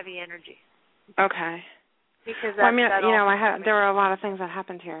out the heavy energy. Okay. Because there were a lot of things that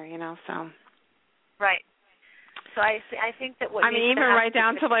happened here, so. Right. So I think that what even right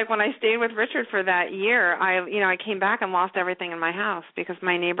down to when I stayed with Richard for that year, I came back and lost everything in my house because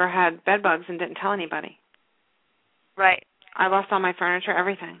my neighbor had bed bugs and didn't tell anybody. Right. I lost all my furniture,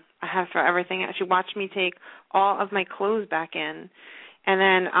 everything. I had to throw everything out. She watched me take all of my clothes back in, and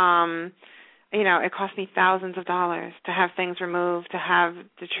then it cost me thousands of dollars to have things removed, to have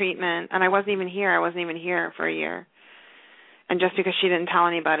the treatment, and I wasn't even here for a year. And just because she didn't tell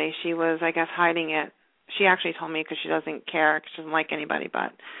anybody, she was, I guess, hiding it. She actually told me because she doesn't care, because she doesn't like anybody,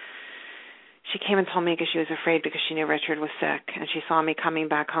 but she came and told me because she was afraid because she knew Richard was sick, and she saw me coming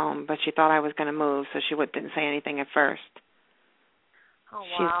back home, but she thought I was going to move, so she didn't say anything at first. Oh,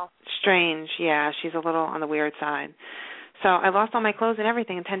 wow. She's strange, yeah. She's a little on the weird side. So I lost all my clothes and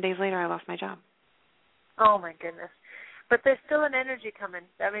everything, and 10 days later I lost my job. Oh, my goodness. But there's still an energy coming.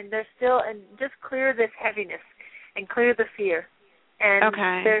 There's still, and just clear this heaviness and clear the fear. And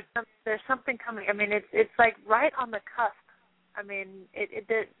there's something coming. It's like right on the cusp.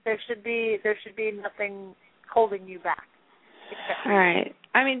 There should be nothing holding you back. All right.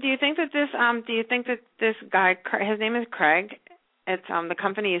 Do you think that this guy, his name is Craig, it's the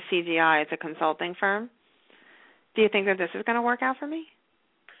company is CGI, it's a consulting firm. Do you think that this is going to work out for me?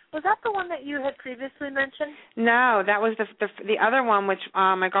 Was that the one that you had previously mentioned? No, that was the other one, which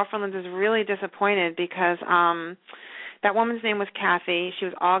my girlfriend Linda is really disappointed because that woman's name was Kathy. She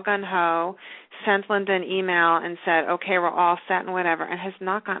was all gun-ho, sent Linda an email and said, okay, we're all set and whatever, and has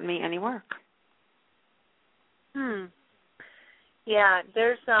not gotten me any work. Yeah,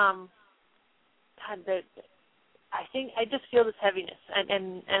 there's I just feel this heaviness,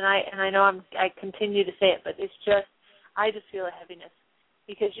 and I know I continue to say it, but it's just I just feel a heaviness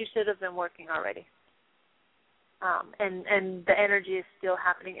because you should have been working already, and the energy is still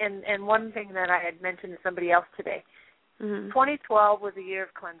happening. And one thing that I had mentioned to somebody else today, 2012 was a year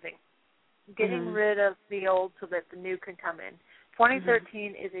of cleansing, getting rid of the old so that the new can come in.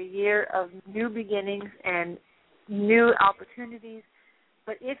 2013 is a year of new beginnings and new opportunities.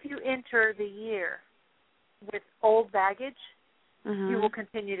 But if you enter the year with old baggage, you will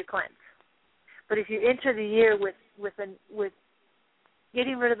continue to cleanse. But if you enter the year with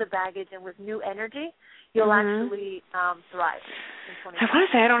getting rid of the baggage and with new energy, you'll actually thrive in 2020. I want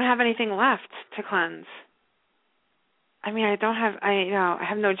to say I don't have anything left to cleanse. I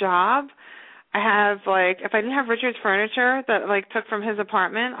have no job. I have, like, if I didn't have Richard's furniture that, like, took from his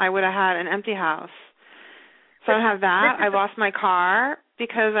apartment, I would have had an empty house. So I don't have that. I lost my car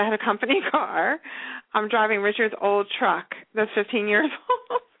because I had a company car. I'm driving Richard's old truck that's 15 years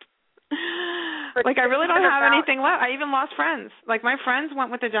old. Like, I really don't have anything left. I even lost friends. Like, my friends went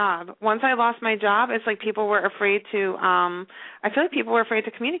with the job. Once I lost my job, it's like people were afraid to, I feel like people were afraid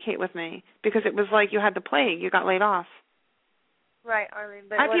to communicate with me because it was like you had the plague. You got laid off. Right, Arlene.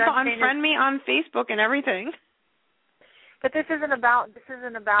 But I had people unfriend me on Facebook and everything. But this isn't about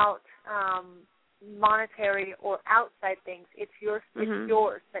monetary or outside things. It's yours. It's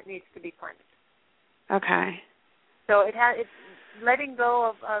yours that needs to be cleansed. Okay. So it's letting go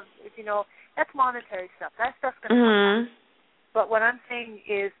of that's monetary stuff. That stuff's going to come out. But what I'm saying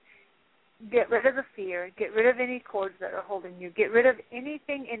is get rid of the fear. Get rid of any cords that are holding you. Get rid of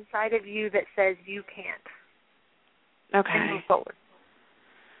anything inside of you that says you can't. Okay. And move forward.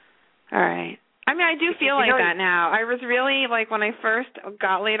 All right. I mean, I do feel like that now. I was really, like, when I first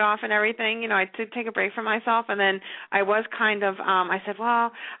got laid off and everything, I did take a break from myself, and then I was kind of, I said,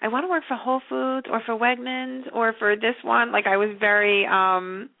 well, I want to work for Whole Foods or for Wegmans or for this one. Like, I was very,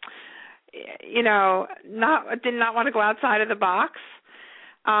 did not want to go outside of the box.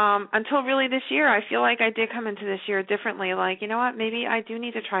 Until really this year, I feel like I did come into this year differently. Like, you know what, maybe I do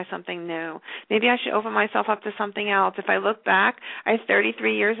need to try something new. Maybe I should open myself up to something else. If I look back, I had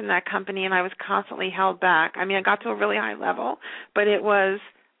 33 years in that company, and I was constantly held back. I mean, I got to a really high level, but it was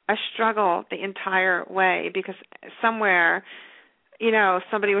a struggle the entire way because somewhere,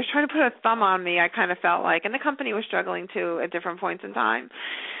 somebody was trying to put a thumb on me, I kind of felt like, and the company was struggling too at different points in time.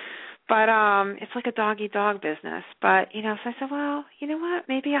 But it's like a dog-eat-dog business. But, so I said, well, you know what?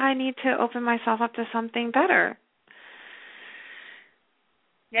 Maybe I need to open myself up to something better.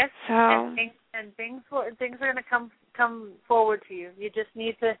 Yes, so, and things are going to come forward to you. You just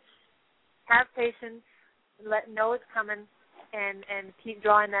need to have patience, know it's coming, and keep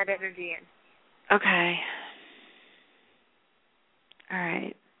drawing that energy in. Okay. All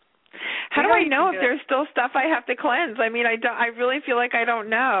right. How do I know if there's still stuff I have to cleanse? I mean, I really feel like I don't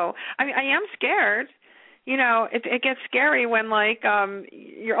know. I mean, I am scared. It gets scary when, like,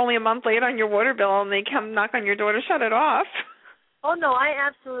 you're only a month late on your water bill and they come knock on your door to shut it off. Oh, no, I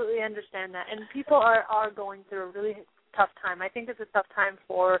absolutely understand that. And people are going through a really tough time. I think it's a tough time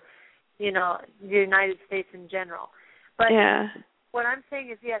for, the United States in general. But what I'm saying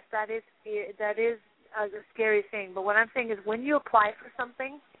is, yes, that is a scary thing. But what I'm saying is when you apply for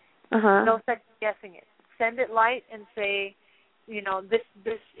something, no second guessing it. Send it light and say,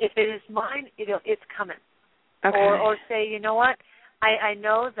 this if it is mine, it's coming. Okay. Or say, you know what, I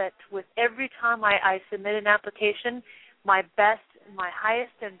know that with every time I submit an application, my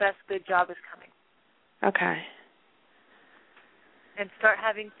highest and best good job is coming. Okay. And start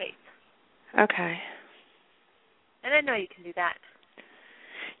having faith. Okay. And I know you can do that.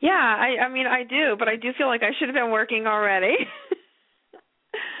 Yeah, I mean, I do, but I do feel like I should have been working already.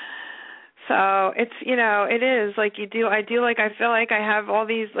 So it's, it is like I feel like I have all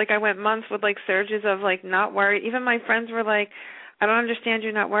these, like I went months with like surges of like not worried. Even my friends were like, I don't understand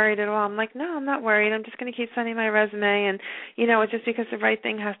you're not worried at all. I'm like, no, I'm not worried. I'm just going to keep sending my resume. And, it's just because the right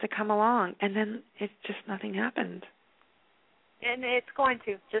thing has to come along. And then nothing happened. And it's going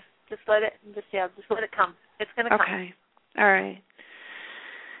to. Just let it, just let it come. It's going to come. Okay. All right.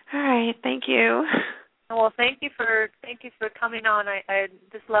 Thank you. Well, thank you for coming on. I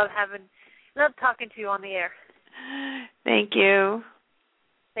just love talking to you on the air. Thank you.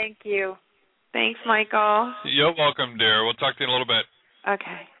 Thank you. Thanks, Michael. You're welcome, dear. We'll talk to you in a little bit.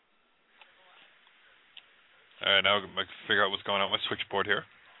 Okay. All right, now I'm going to figure out what's going on with my switchboard here.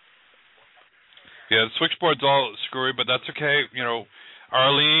 Yeah, the switchboard's all screwy, but that's okay.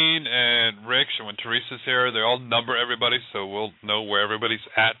 Arlene and Rich, and when Teresa's here, they all number everybody, so we'll know where everybody's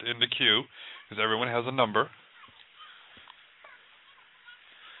at in the queue, because everyone has a number.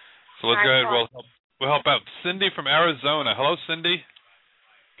 So let's go ahead. We'll help out Cindy from Arizona. Hello, Cindy.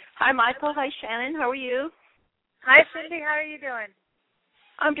 Hi, Michael. Hi, Shannon. How are you? Hi, Cindy. How are you doing?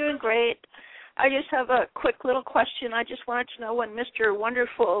 I'm doing great. I just have a quick little question. I just wanted to know when Mr.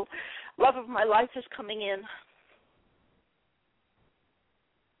 Wonderful, love of my life, is coming in.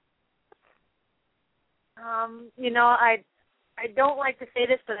 I don't like to say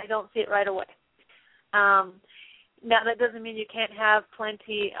this, but I don't see it right away. Now, that doesn't mean you can't have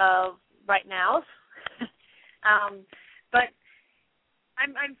plenty of right nows. But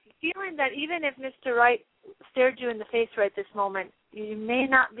I'm feeling that even if Mr. Right stared you in the face right this moment, you may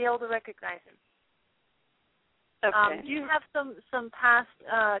not be able to recognize him. Okay. Do you have some past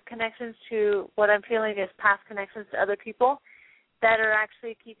connections to what I'm feeling is past connections to other people? that are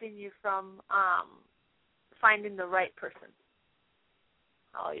actually keeping you from finding the right person?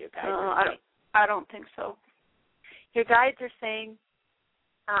 Oh, your guides. I don't think so. Your guides are saying,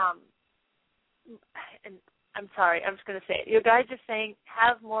 and I'm sorry, I'm just going to say it. Your guides are saying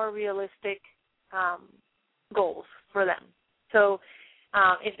have more realistic goals for them. So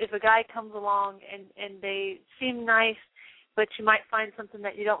if a guy comes along and they seem nice, but you might find something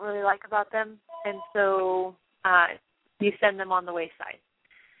that you don't really like about them, and so you send them on the wayside.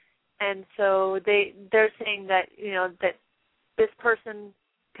 And so they're saying that, that this person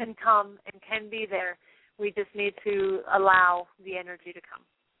can come and can be there. We just need to allow the energy to come.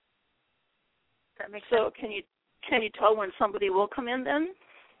 Does that make sense? So can you tell when somebody will come in then?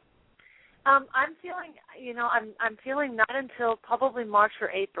 I'm feeling not until probably March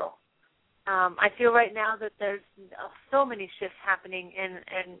or April. I feel right now that there's so many shifts happening,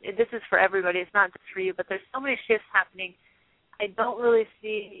 and this is for everybody. It's not just for you, but there's so many shifts happening. I don't really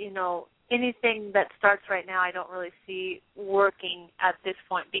see, anything that starts right now. I don't really see working at this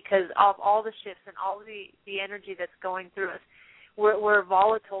point because of all the shifts and all the energy that's going through us. We're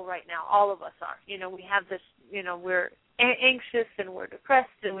volatile right now. All of us are. We have this. We're anxious and we're depressed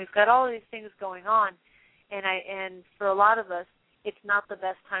and we've got all these things going on, and for a lot of us, it's not the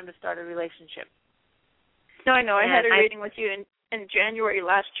best time to start a relationship. No, I know. I had a reading with you in January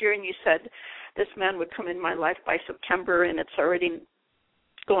last year, and you said this man would come in my life by September, and it's already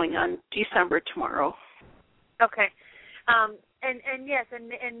going on December tomorrow. Okay. And yes, and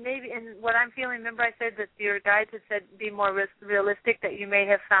maybe, and what I'm feeling, remember I said that your guides had said be more realistic, that you may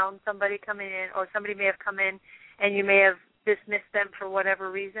have found somebody coming in, or somebody may have come in, and you may have dismissed them for whatever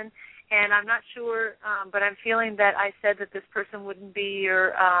reason. And I'm not sure, but I'm feeling that I said that this person wouldn't be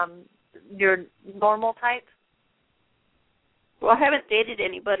your normal type. Well, I haven't dated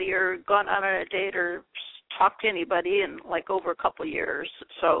anybody or gone on a date or talked to anybody in over a couple of years,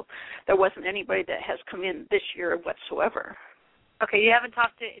 so there wasn't anybody that has come in this year whatsoever. Okay, you haven't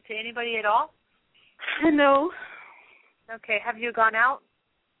talked to anybody at all? No. Okay, have you gone out?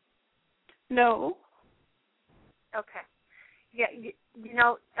 No. Okay. Yeah,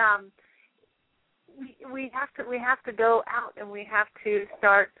 we have to go out and we have to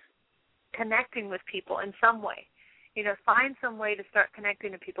start connecting with people in some way. Find some way to start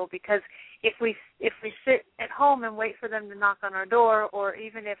connecting to people, because if we sit at home and wait for them to knock on our door, or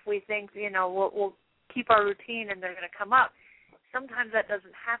even if we think we'll keep our routine and they're going to come up, sometimes that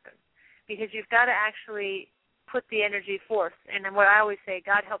doesn't happen, because you've got to actually put the energy forth. And what I always say,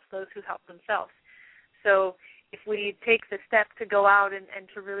 God helps those who help themselves. So if we take the step to go out and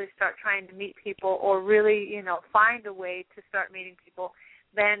to really start trying to meet people, or really, find a way to start meeting people,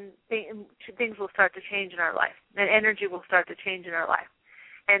 then things will start to change in our life, and energy will start to change in our life.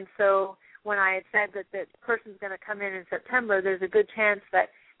 And so when I had said that the person's going to come in September, there's a good chance that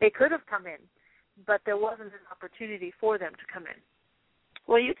they could have come in, but there wasn't an opportunity for them to come in.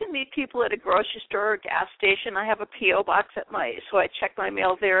 Well, you can meet people at a grocery store or gas station. I have a P.O. box so I check my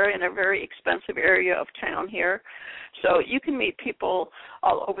mail there in a very expensive area of town here. So you can meet people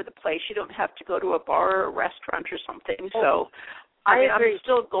all over the place. You don't have to go to a bar or a restaurant or something. So I'm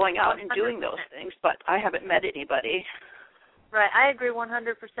still going out and doing those things, but I haven't met anybody. Right, I agree 100%.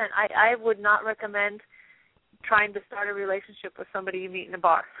 I would not recommend trying to start a relationship with somebody you meet in a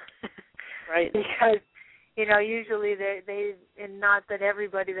bar. Right. Because usually they and not that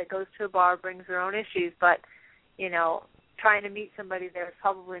everybody that goes to a bar brings their own issues, but trying to meet somebody there is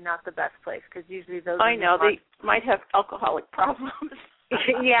probably not the best place, because usually those. I know they might have alcoholic problems.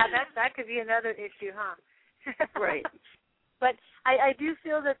 Yeah, that could be another issue, huh? Right. But I do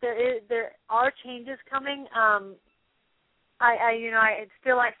feel that there are changes coming.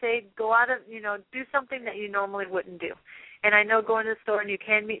 I say go out of do something that you normally wouldn't do. And I know going to the store and you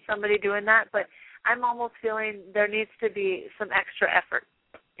can meet somebody doing that, but I'm almost feeling there needs to be some extra effort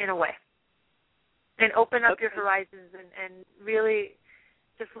in a way. And open up your horizons and really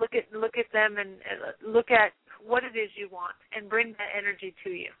just look at them and look at what it is you want and bring that energy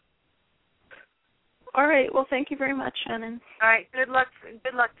to you. All right. Well, thank you very much, Shannon. All right. Good luck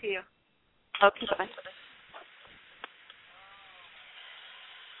to you. Okay, bye.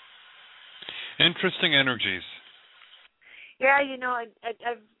 Interesting energies. Yeah,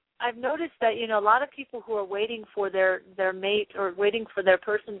 I've noticed that a lot of people who are waiting for their mate or waiting for their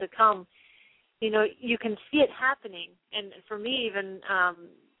person to come, you can see it happening. And for me, even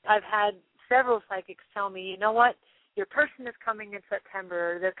I've had several psychics tell me, you know what, your person is coming in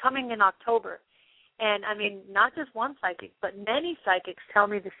September, or they're coming in October. And, not just one psychic, but many psychics tell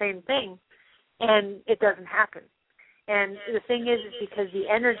me the same thing, and it doesn't happen. And the thing is because the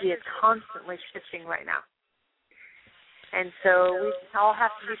energy is constantly shifting right now. And so we all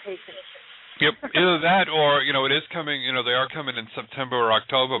have to be patient. Yep, either that or, it is coming, they are coming in September or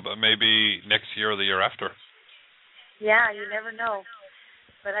October, but maybe next year or the year after. Yeah, you never know.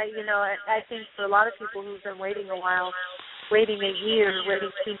 But I think for a lot of people who've been waiting a while, waiting a year, waiting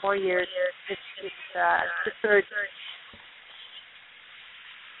 2 more years, it's discouraging.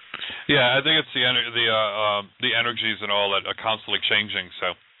 Yeah, I think it's the energies and all that are constantly changing.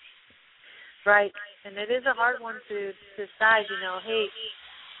 So. Right, and it is a hard one to decide. Hey,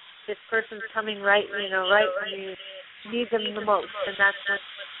 this person's coming right when you need them the most, and that's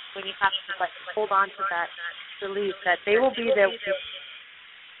when you have to hold on to that belief that they will be there with you.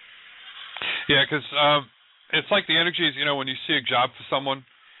 Yeah, because it's like the energies. When you see a job for someone,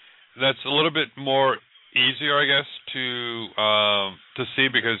 that's a little bit more easier, I guess, to see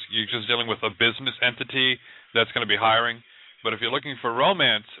because you're just dealing with a business entity that's going to be hiring. But if you're looking for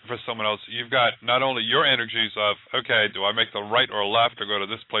romance for someone else, you've got not only your energies of, okay, do I make the right or left or go to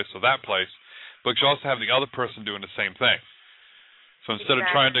this place or that place, but you also have the other person doing the same thing. So instead of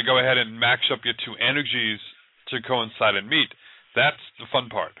trying to go ahead and match up your two energies to coincide and meet, that's the fun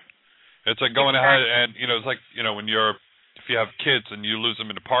part. It's like going ahead and, it's like, when if you have kids and you lose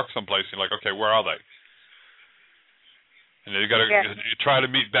them in the park someplace, you're like, okay, where are they? And you got to you try to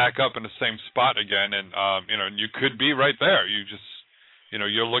meet back up in the same spot again, and and you could be right there. You just,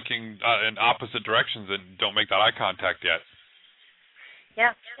 you're looking in opposite directions and don't make that eye contact yet.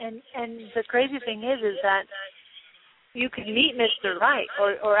 Yeah, and the crazy thing is that you could meet Mr. Right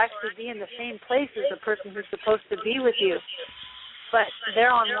or actually be in the same place as the person who's supposed to be with you, but they're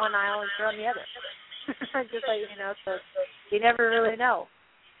on one aisle and you're on the other. Just like so you never really know.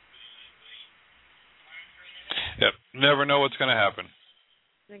 Yep, never know what's going to happen.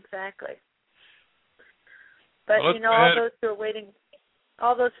 Exactly. But all those who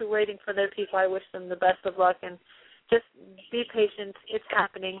are waiting for their people, I wish them the best of luck and just be patient. It's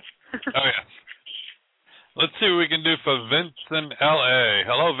happening. Oh yeah. Let's see what we can do for Vince in L.A.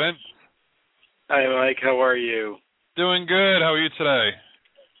 Hello, Vince. Hi, Mike. How are you? Doing good. How are you today?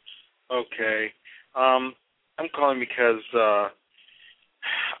 Okay. I'm calling because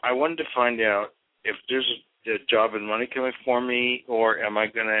I wanted to find out if there's a job and money coming for me, or am I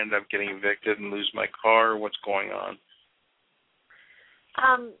going to end up getting evicted and lose my car, or what's going on?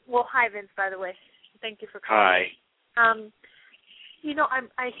 Well, hi, Vince, by the way. Thank you for calling. Hi.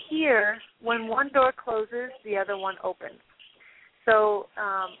 I hear when one door closes, the other one opens. So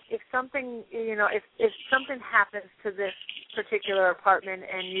if something, if something happens to this particular apartment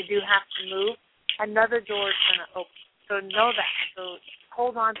and you do have to move, another door is going to open. So know that. So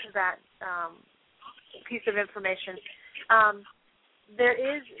hold on to that piece of information. There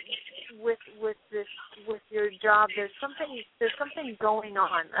is with your job. There's something going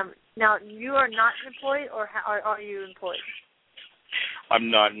on. Now you are not employed, or are you employed? I'm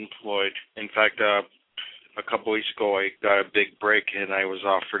not employed. In fact, a couple weeks ago, I got a big break, and I was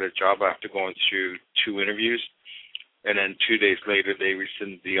offered a job after going through 2 interviews. And then 2 days later, they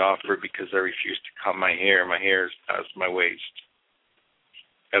rescinded the offer because I refused to cut my hair. My hair is past my waist.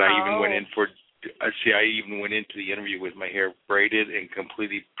 And I even went in I even went into the interview with my hair braided and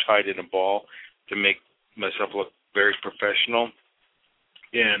completely tied in a ball to make myself look very professional.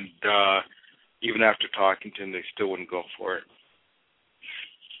 And even after talking to them, they still wouldn't go for it.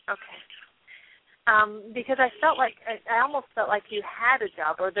 Okay. Because I almost felt like you had a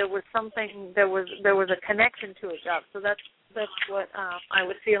job, or there was a connection to a job. So that's what I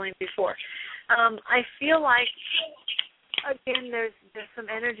was feeling before. I feel like, again, there's some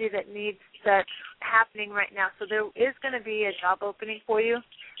energy that's happening right now. So there is going to be a job opening for you,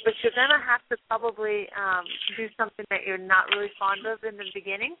 but you're going to have to probably do something that you're not really fond of in the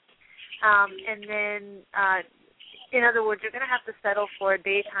beginning, and then. In other words, you're going to have to settle for a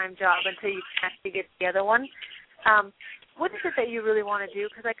daytime job until you can actually get the other one. What is it that you really want to do?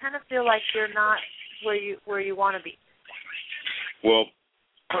 Because I kind of feel like you're not where you want to be. Well,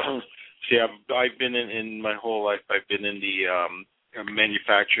 see, I've been in my whole life. I've been in the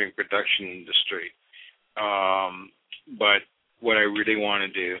manufacturing production industry. But what I really want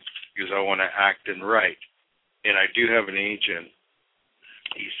to do is I want to act and write, and I do have an agent.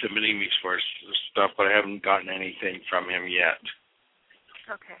 He's submitting me for stuff, but I haven't gotten anything from him yet.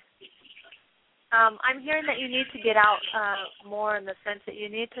 Okay. I'm hearing that you need to get out more in the sense that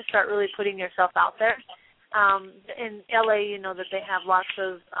you need to start really putting yourself out there. In LA, you know that they have lots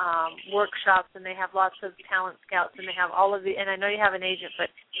of workshops and they have lots of talent scouts and they have all of and I know you have an agent,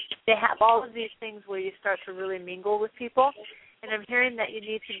 but they have all of these things where you start to really mingle with people. And I'm hearing that you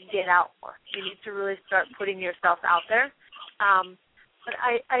need to get out more. You need to really start putting yourself out there. But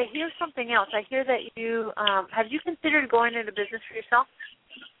I hear something else. I hear that you have you considered going into business for yourself?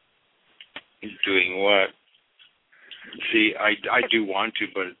 Doing what? See, I do want to,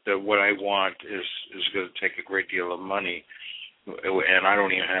 but what I want is going to take a great deal of money, and I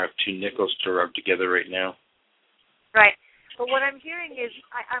don't even have 2 nickels to rub together right now. Right. But what I'm hearing is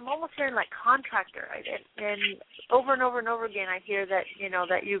I'm almost hearing like contractor, right? And over and over and over again, I hear that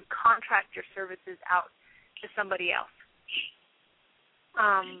that you contract your services out to somebody else.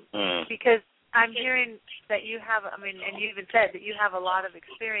 Because I'm hearing that you have, and you even said that you have a lot of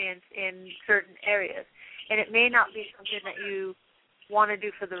experience in certain areas, and it may not be something that you want to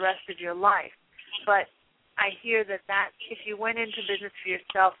do for the rest of your life, but I hear that if you went into business for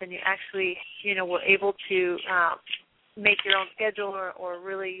yourself and you actually, were able to make your own schedule or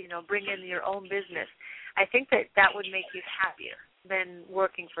really, bring in your own business, I think that would make you happier than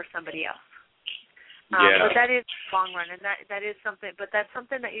working for somebody else. But that is long run, and that is something. But that's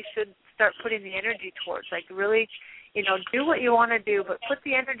something that you should start putting the energy towards. Like really, do what you want to do, but put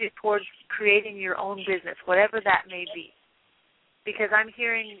the energy towards creating your own business, whatever that may be. Because I'm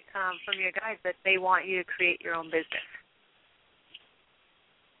hearing from your guys that they want you to create your own business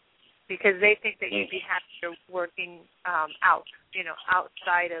because they think that you'd be happier working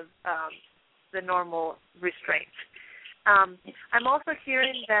outside of the normal restraints. I'm also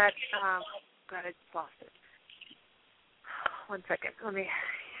hearing that. God, I just lost it. 1 second. Let me.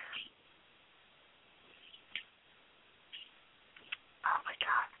 Oh my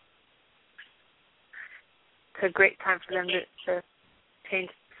God! It's a great time for them to change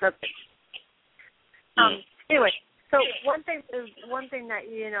the subject. Anyway, so one thing that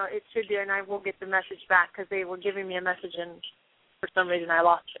it should do, and I will get the message back because they were giving me a message and for some reason I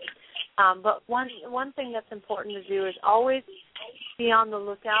lost it. But one thing that's important to do is always be on the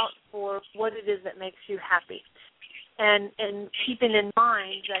lookout for what it is that makes you happy. And keeping in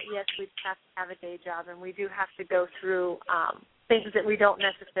mind that, yes, we have to have a day job and we do have to go through things that we don't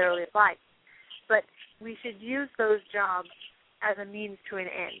necessarily like. But we should use those jobs as a means to an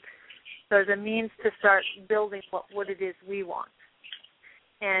end. So as a means to start building what it is we want.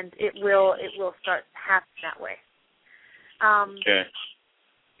 And it will start happening that way. Okay.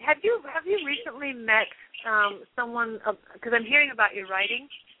 Have you recently met someone, because I'm hearing about your writing,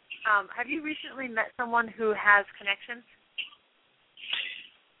 have you recently met someone who has connections?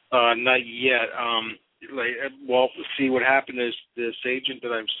 Not yet. See, what happened is this agent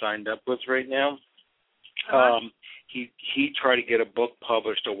that I'm signed up with right now, he tried to get a book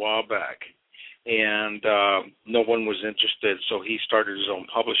published a while back, and no one was interested, so he started his own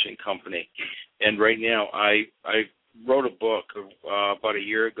publishing company. And right now, I wrote a book about a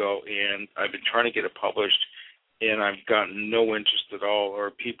year ago, and I've been trying to get it published, and I've gotten no interest at all,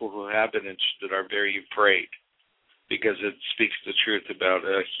 or people who have been interested are very afraid because it speaks the truth about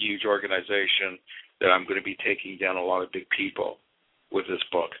a huge organization that I'm going to be taking down a lot of big people with this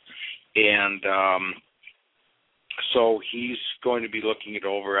book. And so he's going to be looking it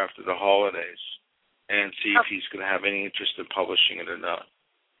over after the holidays and see if he's going to have any interest in publishing it or not.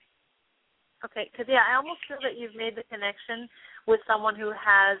 Okay, because I almost feel that you've made the connection with someone who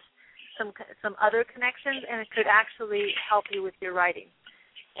has some other connections, and it could actually help you with your writing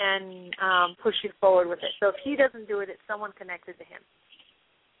and push you forward with it. So if he doesn't do it, it's someone connected to him.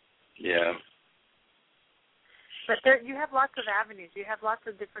 Yeah. But you have lots of avenues. You have lots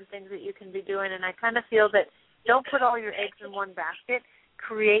of different things that you can be doing, and I kind of feel that don't put all your eggs in one basket.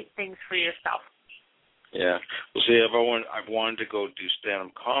 Create things for yourself. Yeah. Well, see, I've wanted to go do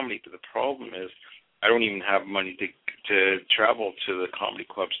stand-up comedy, but the problem is I don't even have money to travel to the comedy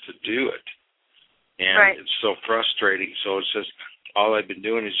clubs to do it. And It's so frustrating. So it's just all I've been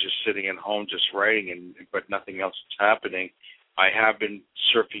doing is just sitting at home just writing, but nothing else is happening. I have been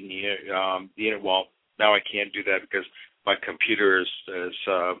surfing the internet. Well, now I can't do that because my computer is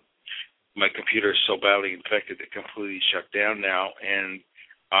so badly infected it completely shut down now, and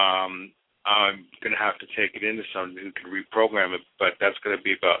I'm going to have to take it into someone who can reprogram it, but that's going to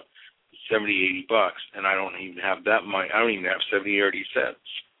be about $70, $80, and I don't even have that money. I don't even have 70 or 80 cents.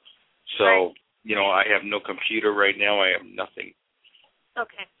 So, I have no computer right now. I have nothing.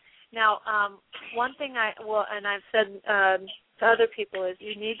 Okay. Now, one thing and I've said to other people is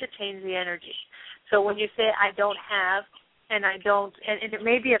you need to change the energy. So when you say I don't have, and I don't, and it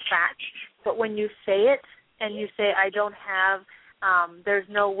may be a fact, but when you say it and you say I don't have, there's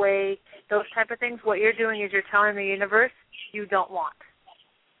no way, those type of things, what you're doing is you're telling the universe you don't want.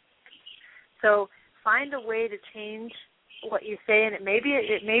 So find a way to change what you say, and it may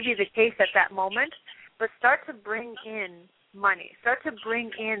be the case at that moment, but start to bring in money. Start to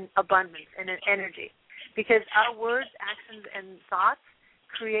bring in abundance and an energy, because our words, actions, and thoughts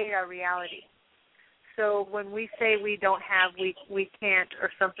create our reality. So when we say we don't have, we can't, or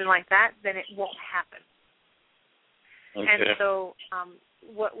something like that, then it won't happen. Okay. And so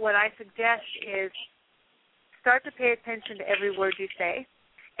what I suggest is start to pay attention to every word you say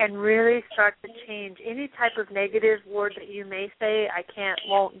and really start to change any type of negative word that you may say, I can't,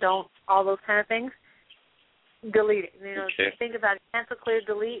 won't, don't, all those kind of things. Delete it. Okay. Think about it, cancel, clear,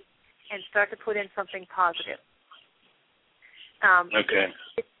 delete, and start to put in something positive. Okay.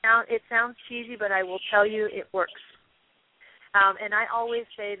 It sounds cheesy, but I will tell you it works. And I always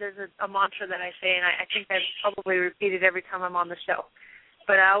say there's a mantra that I say, and I think I've probably repeated every time I'm on the show.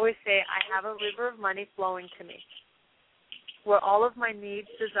 But I always say I have a river of money flowing to me, where all of my needs,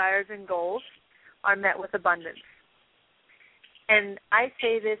 desires, and goals are met with abundance. And I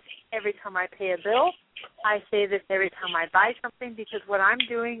say this every time I pay a bill. I say this every time I buy something, because what I'm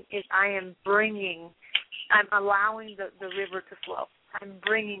doing is I'm allowing the river to flow. I'm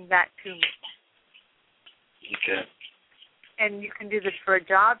bringing that to me. Okay. And you can do this for a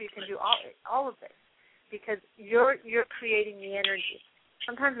job. You can do all of this, because you're creating the energy.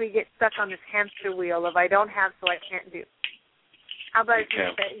 Sometimes we get stuck on this hamster wheel of I don't have, so I can't do. How about if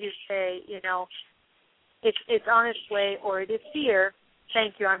you say, it's on its way, or it is here,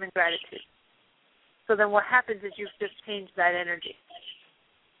 thank you, I'm in gratitude. So then what happens is you've just changed that energy.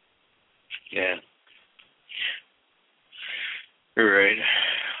 Yeah. You're right.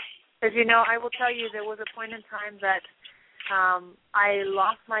 Because, I will tell you, there was a point in time that I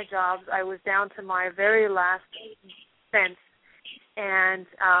lost my job. I was down to my very last cent. And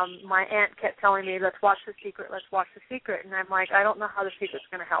my aunt kept telling me, let's watch The Secret, let's watch The Secret. And I'm like, I don't know how The Secret's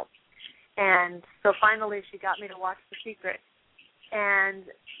going to help. And so finally she got me to watch The Secret. And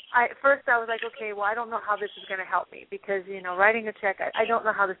at first I was like, okay, well, I don't know how this is going to help me, because, writing a check, I don't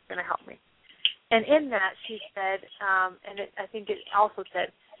know how this is going to help me. And in that she said, I think it also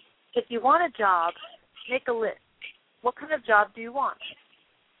said, if you want a job, make a list. What kind of job do you want?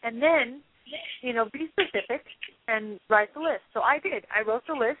 And then, be specific and write the list. So I did. I wrote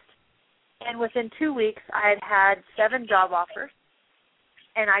the list, and within 2 weeks I had 7 job offers,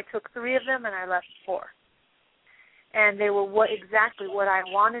 and I took 3 of them and I left 4. And they were exactly what I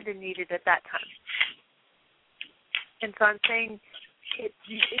wanted and needed at that time. And so I'm saying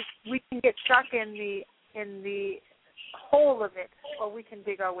we can get stuck in the hole of it, or we can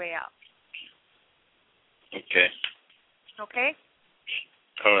dig our way out. Okay. Okay?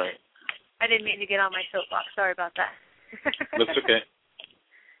 All right. I didn't mean to get on my soapbox. Sorry about that. That's okay.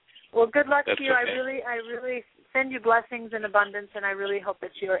 Well, good luck That's to you. okay. I really send you blessings and abundance, and I really hope that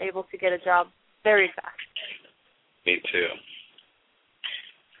you are able to get a job very fast. Me too.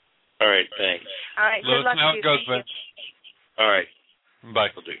 All right, thanks. All right, good luck to you. How it goes, Thank Vince. All right. Bye.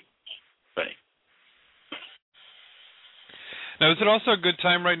 Will do. Bye. Now, is it also a good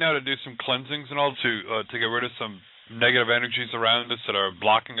time right now to do some cleansings and all to get rid of some negative energies around us that are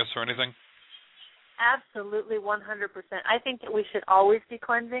blocking us or anything? Absolutely, 100%. I think that we should always be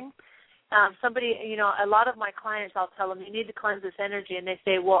cleansing. Somebody, a lot of my clients, I'll tell them, you need to cleanse this energy, and they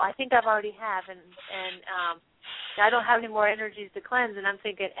say, well, I think I've already have, and I don't have any more energies to cleanse. And I'm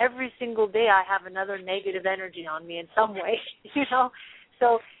thinking, every single day I have another negative energy on me in some way,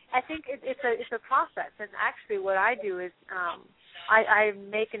 So I think it's a process. And actually what I do is I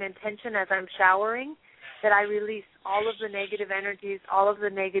make an intention as I'm showering that I release all of the negative energies, all of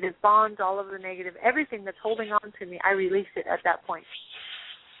the negative bonds, all of the negative, everything that's holding on to me, I release it at that point.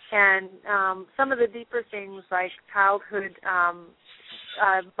 And some of the deeper things like childhood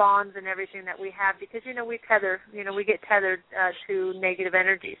bonds and everything that we have, because, we get tethered to negative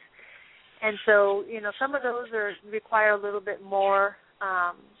energies. And so, some of those require a little bit more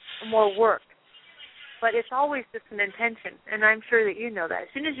work. But it's always just an intention, and I'm sure that you know that. As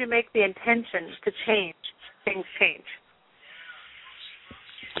soon as you make the intention to change, things change.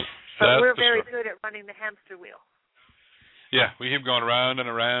 But we're very good at running the hamster wheel. Yeah, we keep going around and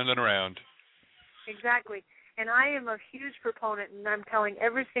around and around. Exactly. And I am a huge proponent, and I'm telling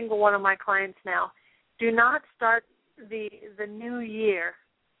every single one of my clients now, do not start the new year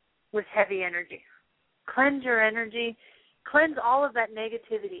with heavy energy. Cleanse your energy. Cleanse all of that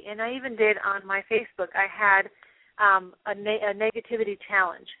negativity. And I even did on my Facebook, I had a negativity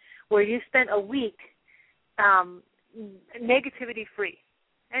challenge where you spent a week negativity-free.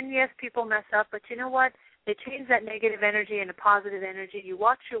 And, yes, people mess up, but you know what? They change that negative energy into positive energy. You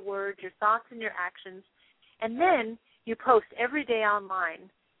watch your words, your thoughts, and your actions, and then you post every day online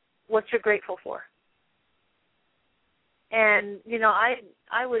what you're grateful for. And,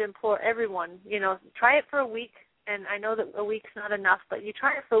 I would implore everyone, try it for a week. And I know that a week's not enough, but you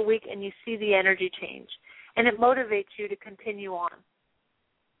try it for a week and you see the energy change. And it motivates you to continue on.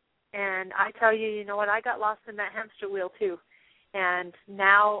 And I tell you, you know what, I got lost in that hamster wheel too. And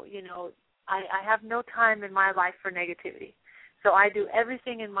now, you know, I have no time in my life for negativity. So I do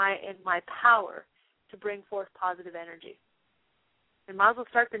everything in my power to bring forth positive energy. And might as well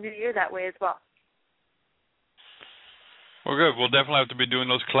start the new year that way as well. Well, good. We'll definitely have to be doing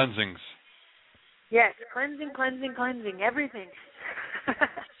those cleansings. Yes, cleansing, everything.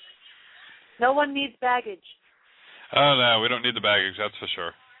 No one needs baggage. Oh, no, we don't need the baggage, that's for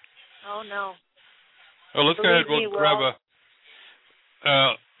sure. Oh, no. Well, let's go ahead. We'll grab a...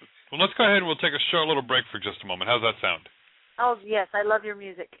 well, let's go ahead and we'll take a short little break for just a moment. How's that sound? Oh, yes, I love your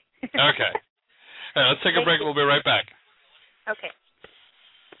music. Okay. Let's take a break. We'll be right back. Okay.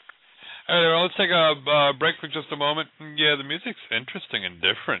 All right, well, let's take a break for just a moment. Yeah, the music's interesting and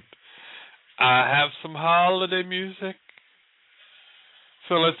different. I have some holiday music.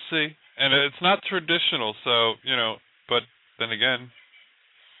 So let's see. And it's not traditional, so, you know, but then again,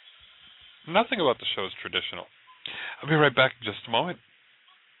 nothing about the show is traditional. I'll be right back in just a moment.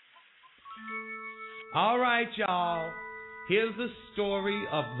 All right, y'all. Here's the story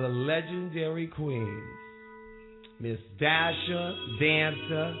of the legendary queens. Miss Dasher,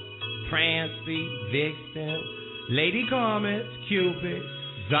 Dancer, Prancy, Vixen, Lady Comet, Cupid,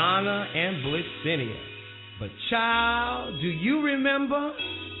 Donna, and Blitzinia. But child, do you remember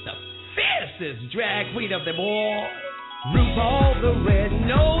the fiercest drag queen of them all? RuPaul, the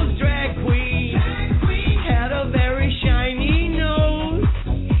red-nosed drag queen, had a very shiny nose.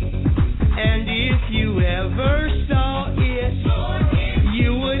 And if you ever saw it,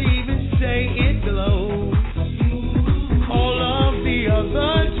 you would even say it glows. All of the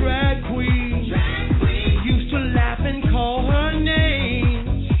other drag queens used to laugh and call her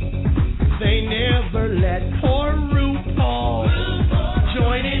names. They never let poor RuPaul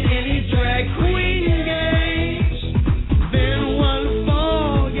join in any drag queen games. Then one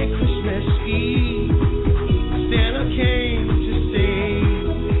foggy Christmas Eve, Santa came to say,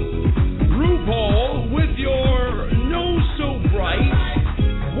 RuPaul, with your nose so bright,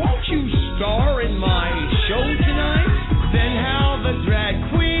 won't you star in my show tonight? Then how the drag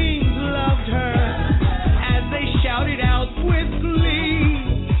queens loved her as they shouted out with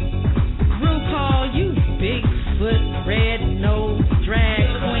glee, RuPaul, you Bigfoot, red-nosed drag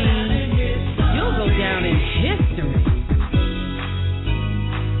queen, you'll go down in history.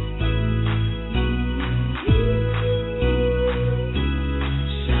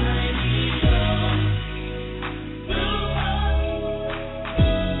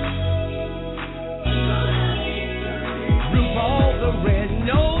 RuPaul, the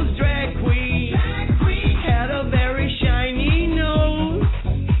red-nosed drag queen, had a very shiny nose.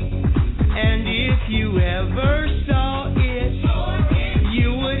 And if you ever saw it, you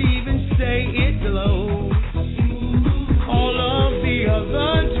would even say it glows. All of the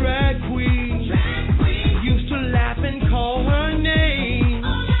other drag queens used to laugh and call her name.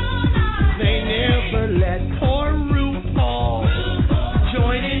 They never let poor RuPaul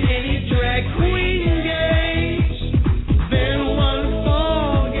join in any drag queen games. Then one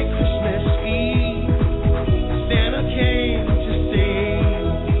foggy Christmas Eve, Santa came to say,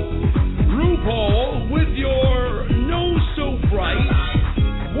 RuPaul, with your nose so bright,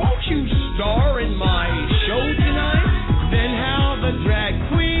 won't you star in my show tonight? Then how the drag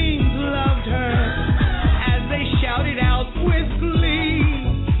queens loved her as they shouted out with glee,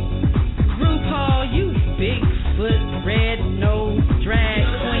 RuPaul, you Bigfoot, red-nosed drag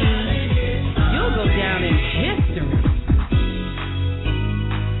queen, you'll go down in history.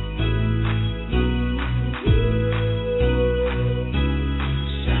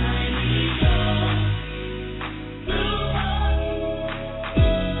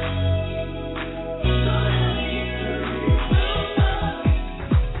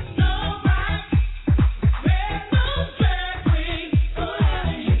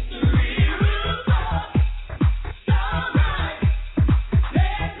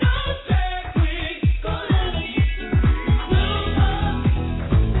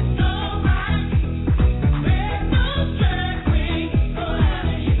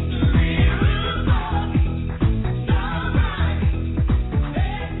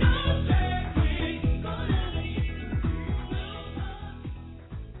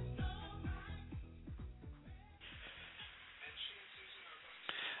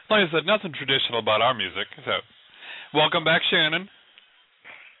 Like I said, nothing traditional about our music. So, welcome back, Shannon.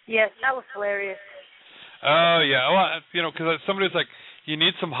 Yes, that was hilarious. Oh, yeah. Well, you know, because somebody's like, you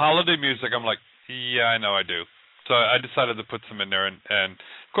need some holiday music. I'm like, yeah, I know I do. So I decided to put some in there. And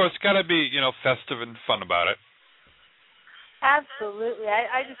of course, got to be, you know, festive and fun about it. Absolutely.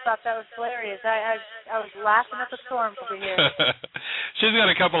 I just thought that was hilarious. I was laughing at the storm over here. She's got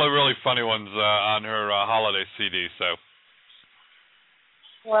a couple of really funny ones on her holiday CD, so.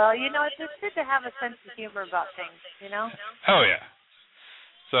 Well, it's just good to have a sense of humor about things, Oh, yeah.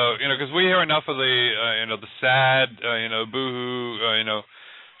 So, because we hear enough of the, the sad, boo-hoo,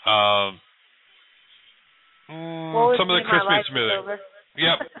 some of the Christmas music.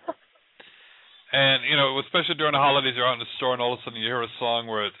 Yep. And, especially during the holidays, you're out in the store and all of a sudden you hear a song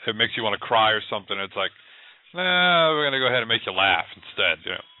where it makes you want to cry or something. It's like, nah, we're going to go ahead and make you laugh instead,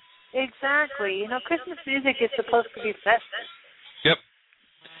 Exactly. Christmas music is supposed to be festive. Yep.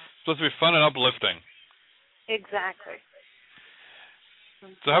 It's supposed to be fun and uplifting. Exactly.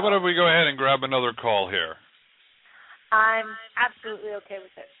 So how about if we go ahead and grab another call here? I'm absolutely okay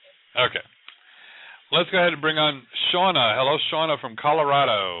with it. Okay. Let's go ahead and bring on Shauna. Hello, Shauna from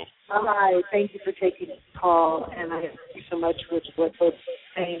Colorado. Hi, thank you for taking the call, and I thank you so much with what both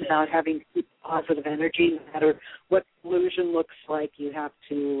saying about having to keep positive energy, no matter what illusion looks like. You have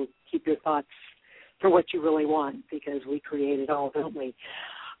to keep your thoughts for what you really want, because we create it all, don't we?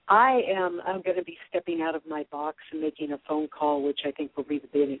 I'm going to be stepping out of my box and making a phone call, which I think will be the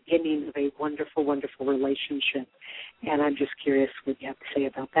beginning of a wonderful, wonderful relationship, and I'm just curious what you have to say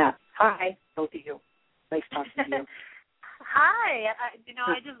about that. Hi, both of you. Nice talking to you. Hi,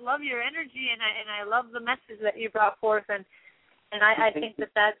 I just love your energy, and I love the message that you brought forth, and I think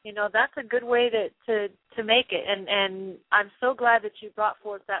that that's a good way to make it, and I'm so glad that you brought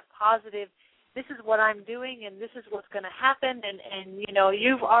forth that positive. This is what I'm doing, and this is what's going to happen, and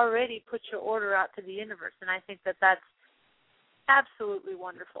you've already put your order out to the universe, and I think that that's absolutely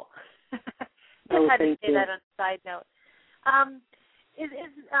wonderful. Just had to say that on a side note. Is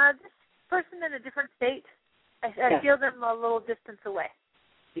this person in a different state? I feel them a little distance away.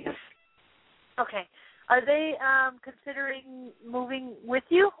 Yes. Okay. Are they considering moving with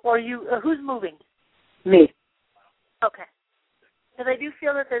you, or you? Who's moving? Me. Okay. Because I do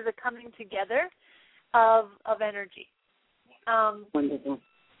feel that there's a coming together of energy. Wonderful.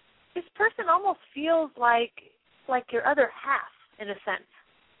 This person almost feels like your other half, in a sense.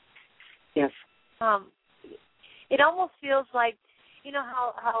 Yes. It almost feels like,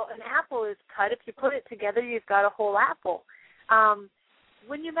 how an apple is cut. If you put it together, you've got a whole apple.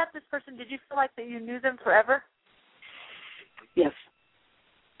 When you met this person, did you feel like that you knew them forever? Yes.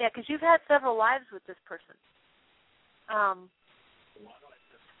 Yeah, because you've had several lives with this person.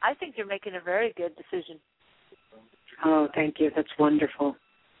 I think you're making a very good decision. Oh, thank you. That's wonderful.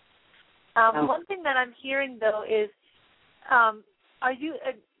 One thing that I'm hearing, though, is,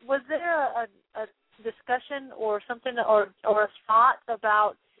 was there a discussion or something, or a thought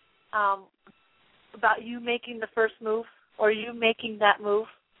about you making the first move, or you making that move?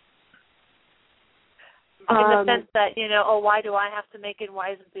 In the sense that, why do I have to make it?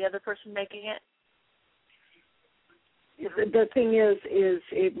 Why isn't the other person making it? The thing is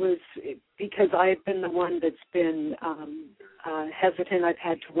it was because I've been the one that's been hesitant. I've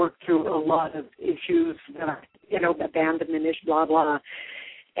had to work through a lot of issues, abandonment issue, blah, blah.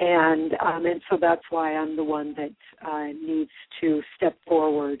 And so that's why I'm the one that needs to step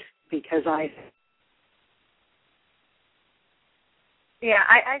forward, because Yeah,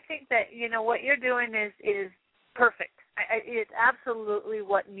 I think that, what you're doing is perfect. It's absolutely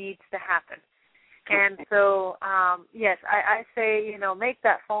what needs to happen. And so, yes, I say, make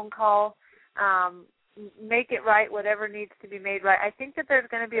that phone call, make it right, whatever needs to be made right. I think that there's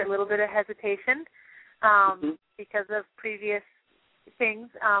going to be a little bit of hesitation because of previous things.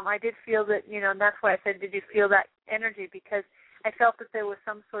 I did feel that, and that's why I said, did you feel that energy? Because I felt that there was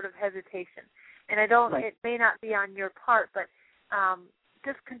some sort of hesitation. And it may not be on your part, but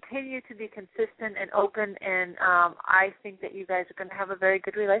just continue to be consistent and open, and I think that you guys are going to have a very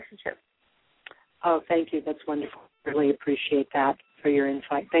good relationship. Oh, thank you. That's wonderful. Really appreciate that for your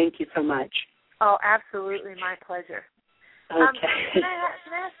insight. Thank you so much. Oh, absolutely. My pleasure. Okay. Can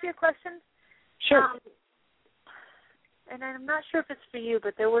I ask you a question? Sure. And I'm not sure if it's for you,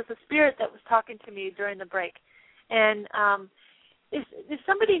 but there was a spirit that was talking to me during the break. And is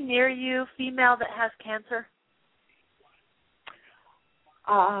somebody near you, female, that has cancer?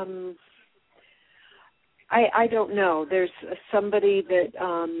 I don't know. There's somebody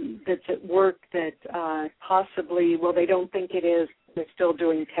that's at work that possibly, they don't think it is. They're still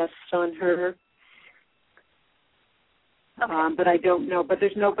doing tests on her. Okay. But I don't know. But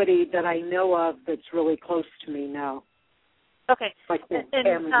there's nobody that I know of that's really close to me now. Okay. Like and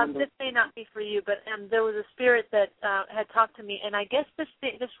this may not be for you, but there was a spirit that had talked to me, and I guess this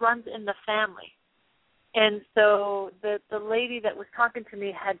runs in the family. And so the lady that was talking to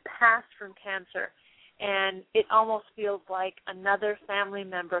me had passed from cancer. and it almost feels like another family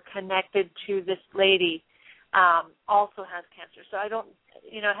member connected to this lady also has cancer. So I don't,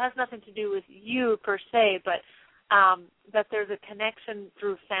 it has nothing to do with you per se, but that there's a connection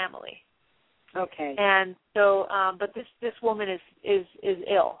through family. Okay. And so, but this woman is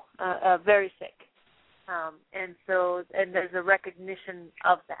ill, very sick. And there's a recognition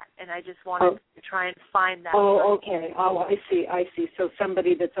of that, and I just wanted to try and find that. Oh, okay. Oh, I see. So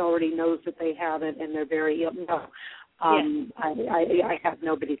somebody that's already knows that they have it, and they're very ill. No, I have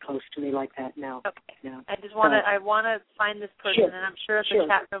nobody close to me like that now. Okay. No. I just want to find this person, and I'm sure if the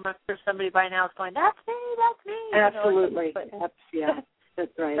chat room, I'm sure somebody by now is going, "That's me." Absolutely. Yeah,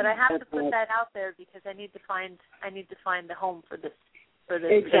 that's right. But I have to put that out there because I need to find the home for this.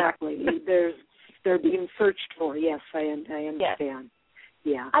 Exactly. They're being searched for. Yes, I understand. Yes.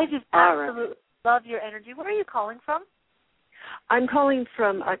 Yeah. I just absolutely love your energy. Where are you calling from? I'm calling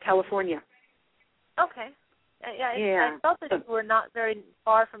from California. Okay. I felt that you were not very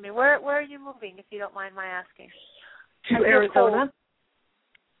far from me. Where are you moving, if you don't mind my asking? To Arizona.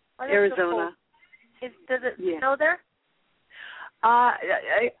 Arizona. Does it snow there?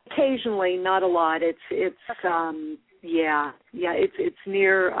 Occasionally, not a lot. It's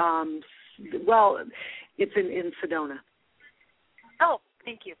near. It's in Sedona. Oh,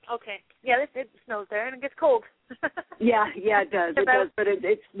 thank you. Okay. Yeah, it snows there and it gets cold. yeah, it does. It does, but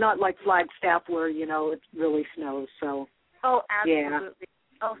it's not like Flagstaff where it really snows. So. Oh, absolutely.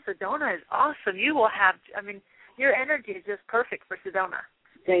 Yeah. Oh, Sedona is awesome. You will have. I mean, your energy is just perfect for Sedona.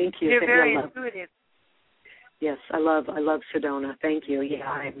 Thank you. You're very intuitive. Yes, I love Sedona. Thank you.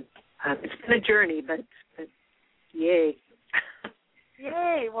 Yeah, it's been a journey, but yay.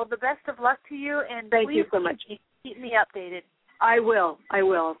 Yay. Well, the best of luck to you, and thank you so much. Keep me updated. I will.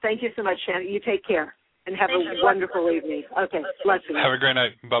 Thank you so much, Shannon. You take care, and have a wonderful evening. Okay, blessings. Have a great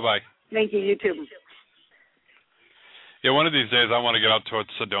night. Bye-bye. Thank you. You too. Yeah, one of these days I want to get out towards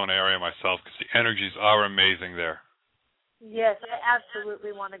Sedona area myself because the energies are amazing there. Yes, I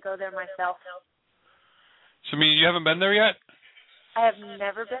absolutely want to go there myself. So, you haven't been there yet? I have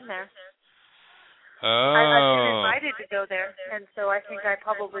never been there. Oh. I've been invited to go there, and so I think I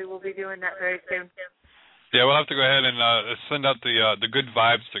probably will be doing that very soon. Yeah, we'll have to go ahead and send out the good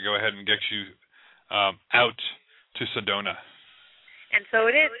vibes to go ahead and get you out to Sedona. And so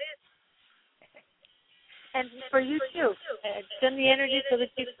it is. And for you, too. Send the energy so that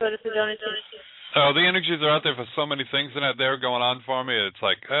you can go to Sedona, too. Oh, the energies are out there for so many things in it. They're going on for me. It's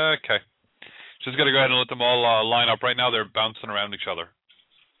like, okay. Just got to go ahead and let them all line up. Right now, they're bouncing around each other.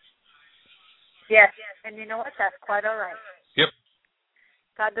 Yes, and you know what? That's quite all right. Yep.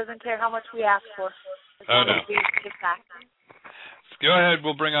 God doesn't care how much we ask for. Oh, no. We give back. Let's go ahead.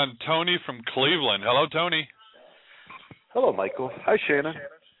 We'll bring on Tony from Cleveland. Hello, Tony. Hello, Michael. Hi, Shannon.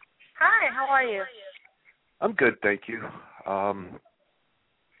 Hi, how are you? I'm good, thank you.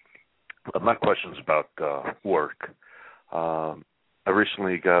 My question's about work. I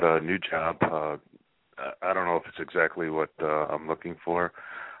recently got a new job. I don't know if it's exactly what I'm looking for.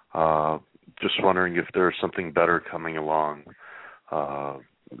 Just wondering if there's something better coming along,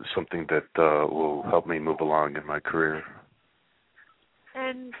 something that will help me move along in my career.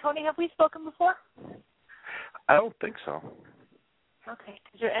 And, Tony, have we spoken before? I don't think so. Okay,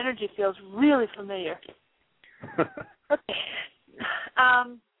 because your energy feels really familiar. Okay.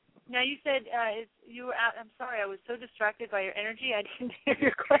 Now, you said you were out. I'm sorry, I was so distracted by your energy, I didn't hear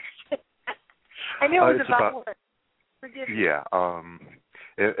your question. I knew it was about work. Forgive me. Yeah.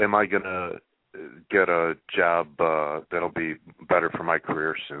 Am I going to get a job that'll be better for my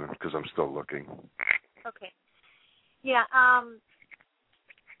career soon? Because I'm still looking. Okay. Yeah.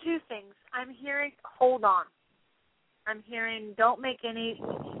 Two things. I'm hearing hold on. I'm hearing don't make any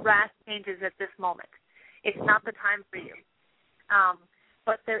rash changes at this moment. It's not the time for you.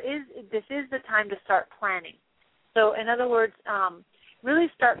 But this is the time to start planning. So, in other words,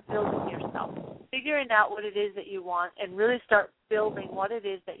 really start building yourself, figuring out what it is that you want, and really start building what it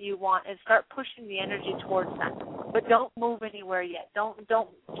is that you want, and start pushing the energy towards that. But don't move anywhere yet. Don't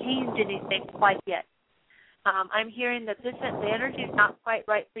change anything quite yet. I'm hearing that the energy is not quite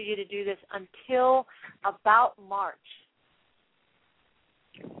right for you to do this until about March.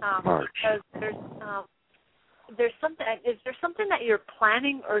 Because there's something. Is there something that you're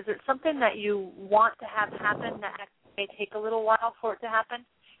planning, or is it something that you want to have happen that may take a little while for it to happen?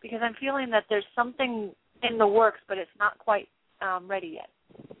 Because I'm feeling that there's something in the works, but it's not quite ready yet.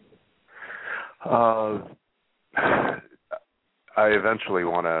 I eventually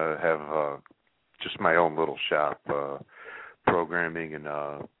want to have just my own little shop, programming, and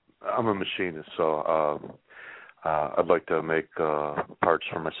I'm a machinist, so I'd like to make parts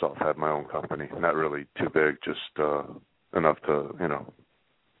for myself, have my own company. Not really too big, just enough to,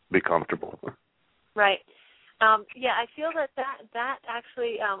 be comfortable. Right. Yeah, I feel that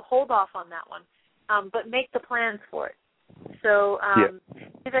actually hold off on that one, but make the plans for it. So,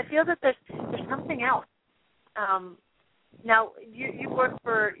 because I feel that there's something else. Now, you work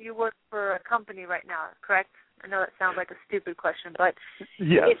for a company right now, correct? I know that sounds like a stupid question, but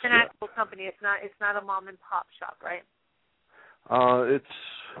yes, it's an actual company. It's not a mom and pop shop, right?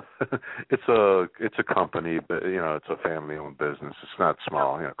 It's a company, but it's a family-owned business. It's not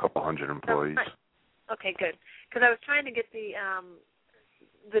small. A couple hundred employees. Okay, good. Because I was trying to get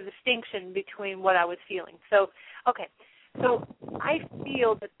the distinction between what I was feeling. So, okay. So I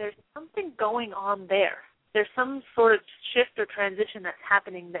feel that there's something going on there. There's some sort of shift or transition that's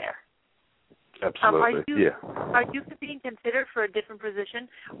happening there. Absolutely, Are you being considered for a different position,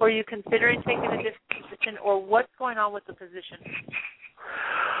 or are you considering taking a different position, or what's going on with the position?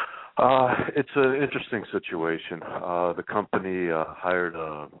 It's an interesting situation. The company hired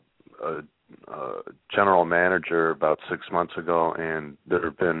a general manager about 6 months ago, and there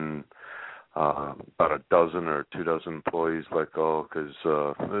have been about a dozen or 24 employees let go because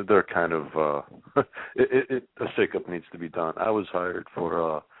they're kind of a shakeup needs to be done. I was hired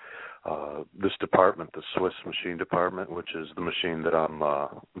for this department, the Swiss machine department, which is the machine that I'm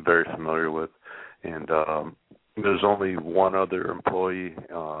very familiar with, and there's only one other employee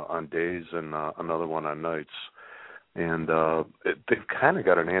on days and another one on nights. And they've kind of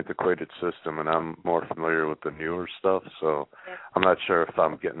got an antiquated system, and I'm more familiar with the newer stuff, so I'm not sure if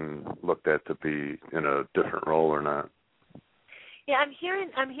I'm getting looked at to be in a different role or not. Yeah, I'm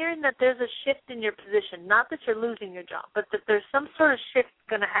hearing that there's a shift in your position. Not that you're losing your job, but that there's some sort of shift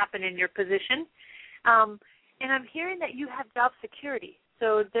going to happen in your position. And I'm hearing that you have job security.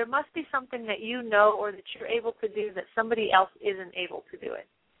 So there must be something that you know or that you're able to do that somebody else isn't able to do it.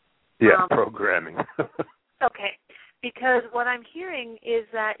 Yeah, programming. Okay, because what I'm hearing is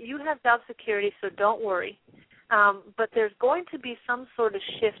that you have job security, so don't worry. But there's going to be some sort of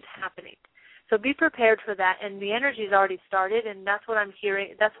shift happening. So be prepared for that, and the energy's already started, and that's what I'm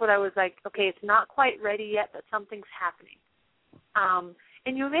hearing. That's what I was like, okay, it's not quite ready yet, but something's happening.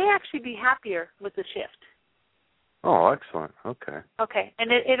 And you may actually be happier with the shift. Oh, excellent. Okay. Okay,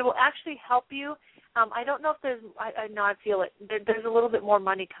 and it will actually help you. I don't know if there's, I know I feel it. There's a little bit more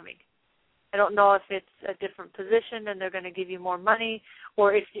money coming. I don't know if it's a different position and they're going to give you more money,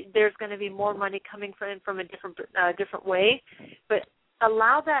 or if there's going to be more money coming from a different way. But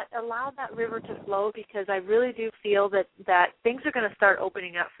allow that river to flow, because I really do feel that things are going to start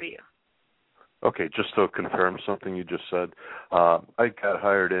opening up for you. Okay, just to confirm something you just said, I got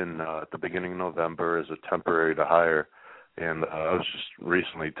hired in at the beginning of November as a temporary to hire, and I was just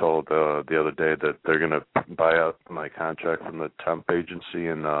recently told the other day that they're going to buy out my contract from the temp agency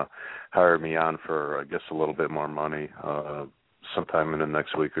and hire me on for, I guess, a little bit more money sometime in the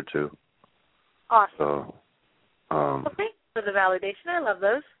next week or two. Awesome. So, okay, for the validation. I love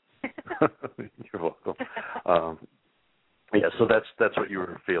those. You're welcome. Yeah, so that's what you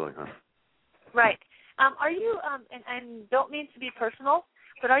were feeling, huh? Right. Are you, and don't mean to be personal,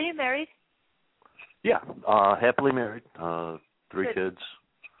 but are you married? Yeah, happily married, 3 Good. kids.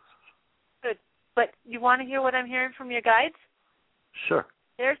 Good. But you want to hear what I'm hearing from your guides? Sure.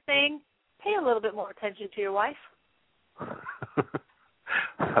 They're saying, pay a little bit more attention to your wife.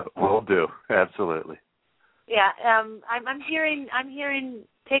 Will do. Absolutely. Yeah, I'm hearing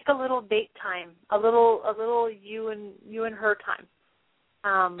take a little date time, a little you and her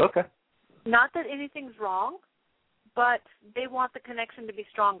time. Okay. Not that anything's wrong, but they want the connection to be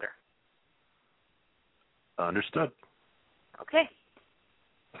stronger. Understood. Okay.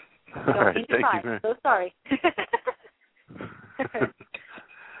 All right. Thank you, man. So sorry.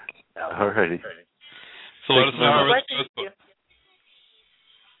 All righty. So let us know how it goes.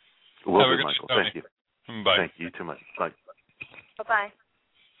 Will do, Michael. Thank you. Bye. Thank you too much. Bye. Bye-bye.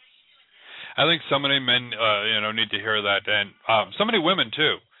 I think so many men, need to hear that, and so many women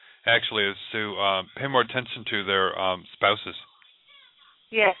too. Actually, is to pay more attention to their spouses.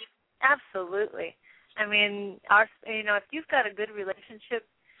 Yes, absolutely. I mean, if you've got a good relationship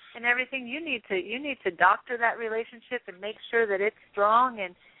and everything, you need to doctor that relationship and make sure that it's strong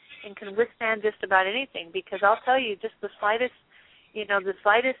and can withstand just about anything. Because I'll tell you, just the slightest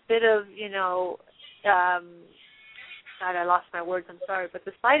bit of, God, I lost my words. I'm sorry, but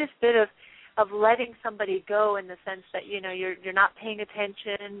the slightest bit of letting somebody go in the sense that you're not paying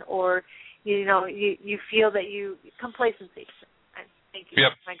attention, or you feel that complacency. Thank you.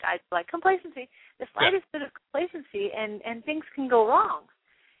 Yep. My guide's like complacency. The slightest bit of complacency, and things can go wrong.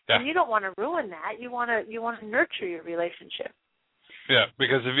 And you don't want to ruin that. You want to nurture your relationship. Yeah,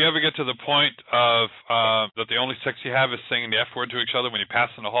 because if you ever get to the point of that the only sex you have is saying the F word to each other when you pass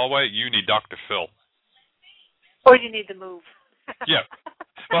in the hallway, you need Dr. Phil. Or you need to move. Yeah.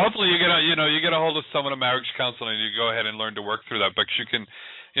 Well, hopefully you get a hold of someone in marriage counseling and you go ahead and learn to work through that. But you can,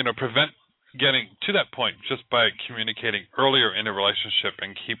 prevent getting to that point just by communicating earlier in a relationship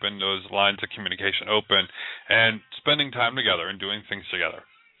and keeping those lines of communication open and spending time together and doing things together.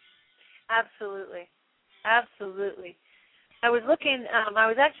 Absolutely. I was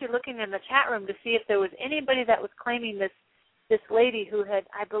actually looking in the chat room to see if there was anybody that was claiming this lady who had,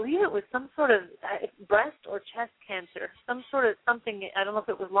 I believe it was some sort of breast or chest cancer, something, I don't know if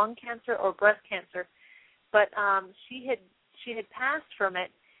it was lung cancer or breast cancer, but she had passed from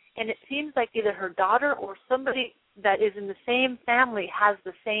it, and it seems like either her daughter or somebody that is in the same family has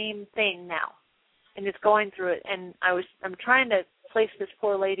the same thing now and is going through it. And I'm trying to place this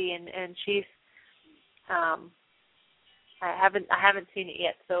poor lady, and she's I haven't seen it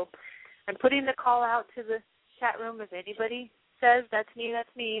yet, so I'm putting the call out to the chat room. If anybody says that's me, let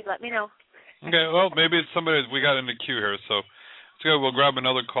me know. Okay, well, maybe it's somebody we got in the queue here, so let's go. We'll grab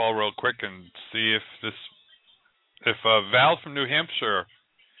another call real quick and see if Val from New Hampshire.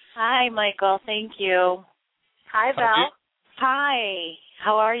 Hi, Michael. Thank you. Hi, Val. Hi.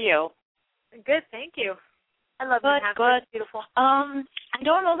 How are you? Good, thank you. I love New Hampshire. Good. It's beautiful. I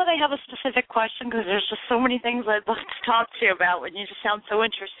don't know that I have a specific question because there's just so many things I'd like to talk to you about, and you just sound so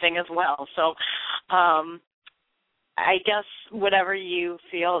interesting as well. So I guess whatever you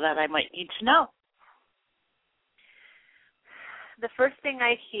feel that I might need to know. The first thing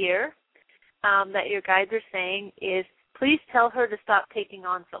I hear that your guides are saying is, please tell her to stop taking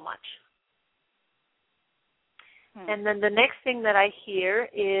on so much. And then the next thing that I hear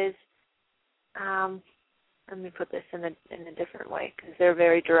is, let me put this in a different way because they're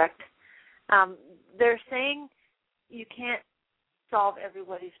very direct. They're saying you can't solve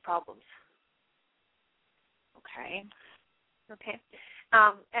everybody's problems. Okay.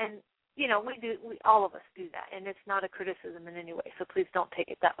 And we all of us do that, and it's not a criticism in any way. So please don't take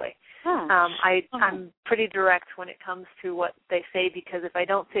it that way. I'm pretty direct when it comes to what they say, because if I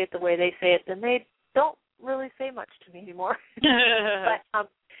don't say it the way they say it, then they don't really say much to me anymore.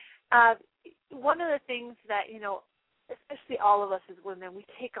 But one of the things that, especially all of us as women, we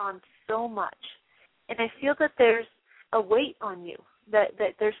take on so much. And I feel that there's a weight on you, that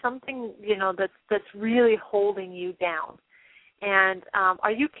there's something, that's really holding you down. And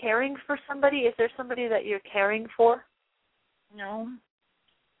are you caring for somebody? Is there somebody that you're caring for? No.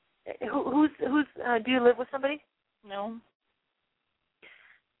 Who's do you live with somebody? No.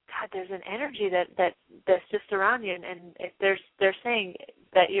 God, there's an energy that's just around you, and if they're saying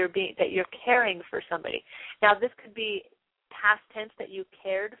that you're caring for somebody. Now, this could be past tense that you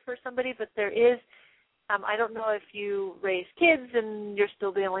cared for somebody, but there is, I don't know if you raised kids and you're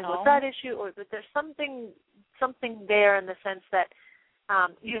still dealing with that issue, but there's something there in the sense that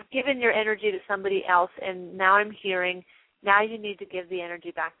you've given your energy to somebody else, and now I'm hearing now you need to give the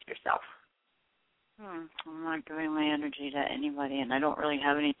energy back to yourself. I'm not giving my energy to anybody, and I don't really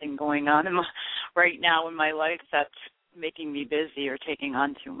have anything going on right now in my life that's making me busy or taking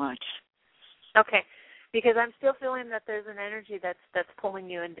on too much. Okay, because I'm still feeling that there's an energy that's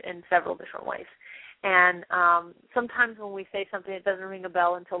pulling you in several different ways. And sometimes when we say something, it doesn't ring a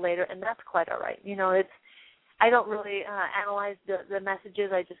bell until later, and that's quite all right. I don't really analyze the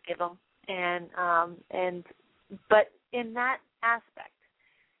messages; I just give them. But in that aspect,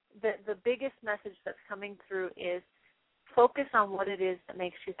 the biggest message that's coming through is focus on what it is that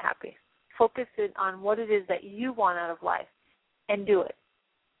makes you happy. Focus on what it is that you want out of life, and do it.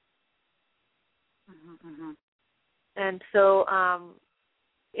 Mm-hmm. And so,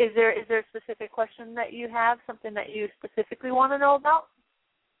 is there a specific question that you have, something that you specifically want to know about?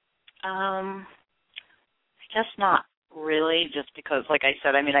 I guess not really, just because, like I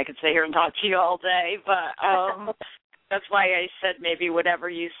said, I could sit here and talk to you all day, but that's why I said maybe whatever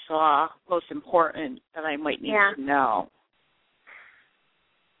you saw most important that I might need to know.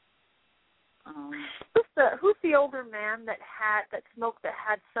 Who's the older man that smoked, that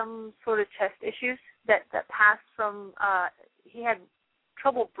had some sort of chest issues that passed from? He had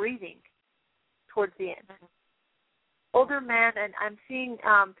trouble breathing towards the end. Older man, and I'm seeing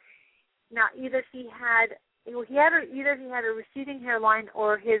now either he had a receding hairline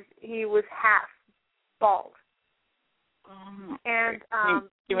or he was half bald. And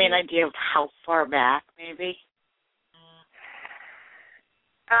give me an idea of how far back, maybe?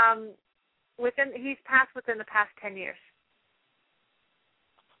 He's passed within the past 10 years.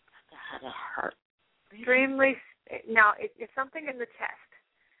 That had a heart. Extremely. Now, it's something in the chest,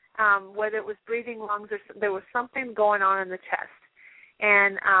 whether it was breathing, lungs, or there was something going on in the chest.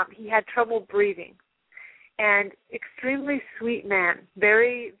 And he had trouble breathing. And extremely sweet man,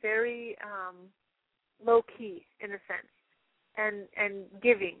 very, very low-key in a sense, and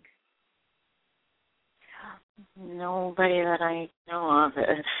giving. Nobody that I know of.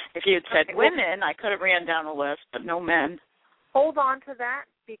 If you had said women, I could have ran down a list, but no men. Hold on to that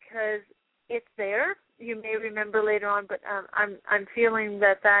because it's there. You may remember later on, but I'm feeling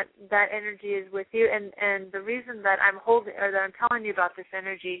that energy is with you, and the reason that I'm holding or that I'm telling you about this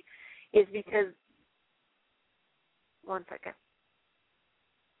energy is because. One second.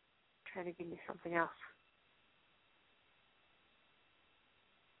 I'm trying to give me something else.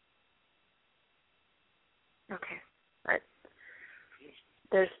 Okay.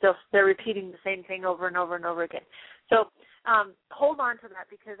 They're repeating the same thing over and over and over again. So hold on to that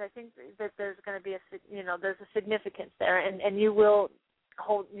because I think that there's going to be there's a significance there, and you will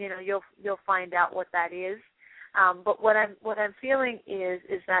hold you'll find out what that is. But what I'm feeling is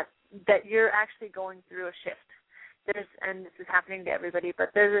that you're actually going through a shift. And this is happening to everybody, but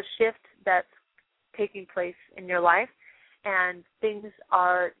there's a shift that's taking place in your life, and things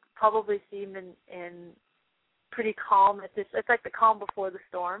are probably seem in pretty calm at this. It's like the calm before the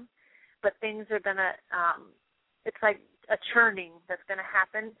storm, but things are gonna. It's like a churning that's gonna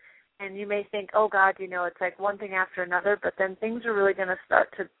happen, and you may think, oh God, it's like one thing after another, but then things are really gonna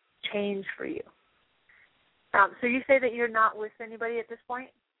start to change for you. So you say that you're not with anybody at this point?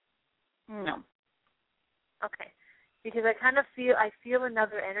 No. Okay. Because I feel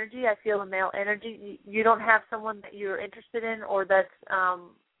another energy. I feel a male energy. You don't have someone that you're interested in or that's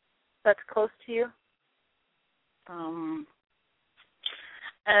close to you? I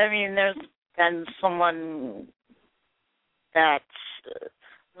mean, there's been someone that's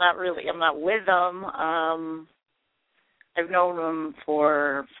not really, I'm not with them. I've known them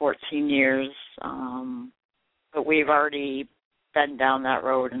for 14 years, but we've already been down that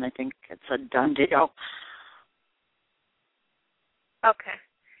road, and I think it's a done deal. Okay.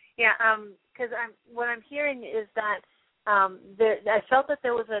 Yeah, because what I'm hearing is that I felt that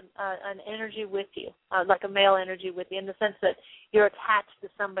there was an energy with you, like a male energy with you, in the sense that you're attached to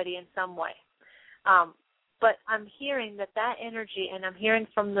somebody in some way. But I'm hearing that energy, and I'm hearing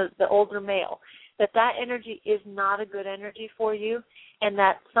from the older male, that energy is not a good energy for you, and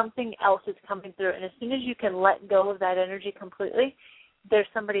that something else is coming through. And as soon as you can let go of that energy completely, there's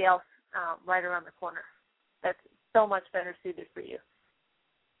somebody else right around the corner that's so much better suited for you.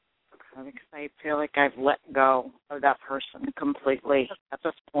 Because I feel like I've let go of that person completely at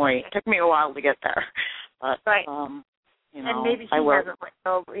this point. It took me a while to get there, but right. And maybe he hasn't let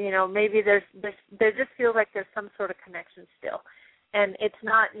go. Maybe there just feels like there's some sort of connection still, and it's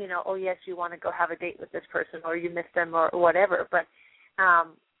not oh yes, you want to go have a date with this person or you miss them or whatever, but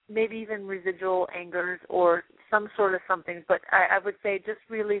maybe even residual angers or some sort of something. But I would say just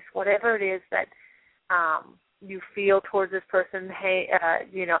release whatever it is that you feel towards this person,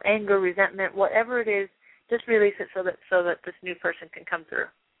 anger, resentment, whatever it is, just release it so that this new person can come through.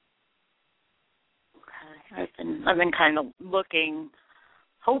 Okay. I've been kind of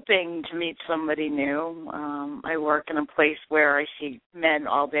hoping to meet somebody new. I work in a place where I see men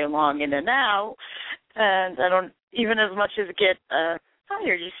all day long in and out, and I don't even as much as get hi,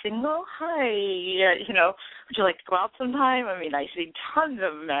 are you single? Hi, would you like to go out sometime? I mean, I see tons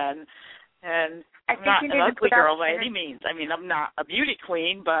of men, and I'm not an ugly girl by any means. I mean, I'm not a beauty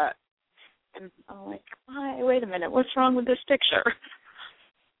queen, but I'm like, hi, wait a minute, what's wrong with this picture?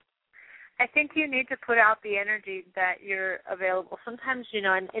 I think you need to put out the energy that you're available. Sometimes,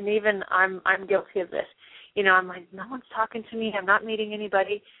 and even I'm guilty of this. I'm like, no one's talking to me. I'm not meeting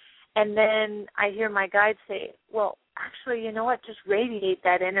anybody. And then I hear my guide say, well, actually, you know what? Just radiate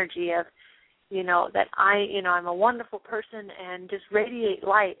that energy of, that I'm a wonderful person, and just radiate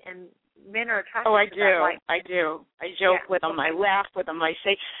light, and men are attracted to that light. I do. I joke with them. I laugh with them. I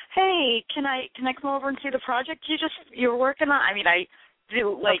say, hey, can I come over and see the project you're working on? I mean, I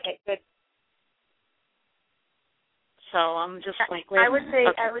do, like. Okay, good. So I'm just like, wait I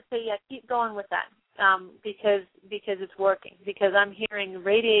would say, yeah, keep going with that, because it's working. Because I'm hearing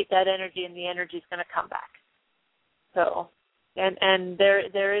radiate that energy, and the energy is going to come back. So, and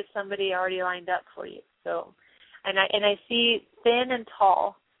there is somebody already lined up for you. So, and I see thin and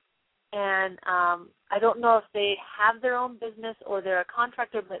tall, and I don't know if they have their own business or they're a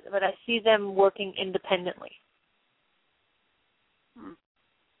contractor, but I see them working independently.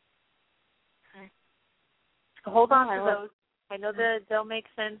 Hold on to those. I know that they'll make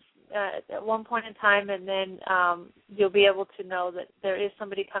sense at one point in time, and then you'll be able to know that there is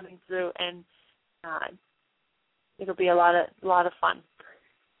somebody coming through, and it'll be a lot of fun.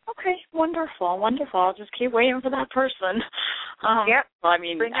 Okay, wonderful, wonderful. I'll just keep waiting for that person. Yep. Well, I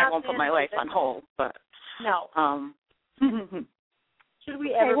mean, Bring I out won't the put my life on hold, but no. Should we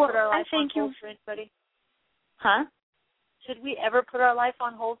Okay, ever well, put our life on thank you. hold for anybody? Huh? Should we ever put our life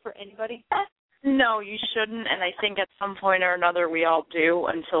on hold for anybody? No, you shouldn't, and I think at some point or another we all do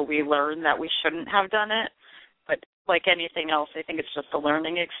until we learn that we shouldn't have done it. But like anything else, I think it's just a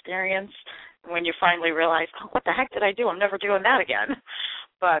learning experience. When you finally realize, oh, what the heck did I do? I'm never doing that again.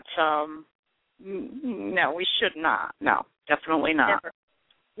 But no, we should not. No, definitely not. Never.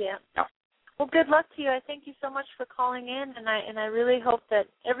 Yeah. No. Well, good luck to you. I thank you so much for calling in, and I really hope that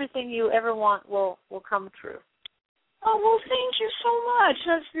everything you ever want will come true. Oh, well, thank you so much.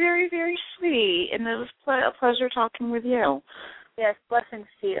 That's very, very sweet, and it was a pleasure talking with you. Yes, blessings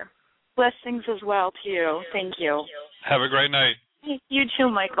to you. Blessings as well to you. Thank you. Have a great night. You too,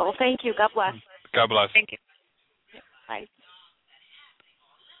 Michael. Thank you. God bless. God bless. Thank you. Bye.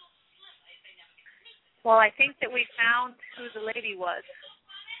 Well, I think that we found who the lady was.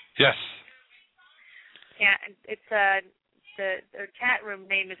 Yes. Yeah, it's their chat room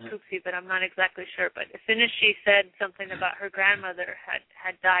name is Poopsie, but I'm not exactly sure. But as soon as she said something about her grandmother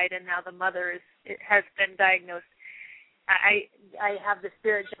had died and now the mother has been diagnosed, I have the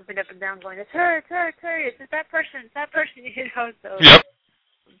spirit jumping up and down going, it's her, it's that person, you know. So yep.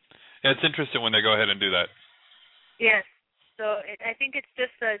 Yeah, it's interesting when they go ahead and do that. Yes. So I think it's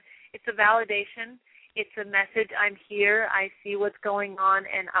just it's a validation. It's a message. I'm here. I see what's going on,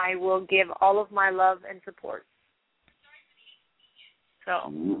 and I will give all of my love and support.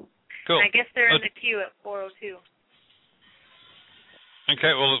 So, cool. I guess they're in the queue at 402.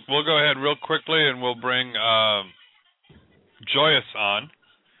 Okay, well, we'll go ahead real quickly, and we'll bring Joyous on.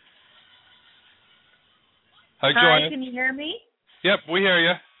 Hi, Joyous. Can you hear me? Yep, we hear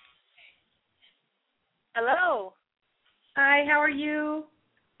you. Hello. Hi, how are you?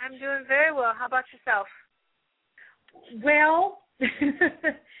 I'm doing very well. How about yourself? Well,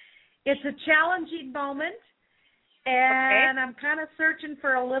 it's a challenging moment, and I'm kind of searching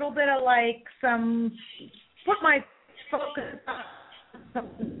for a little bit of put my focus on some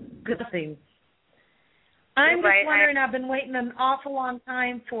good things. I'm just wondering, I've been waiting an awful long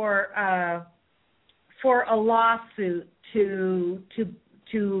time for a lawsuit to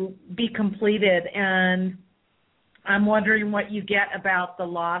be completed, and I'm wondering what you get about the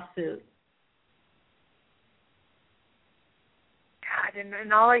lawsuit. God,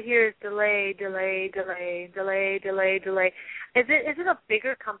 and all I hear is delay. Is it a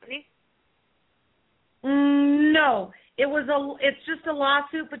bigger company? No. It's just a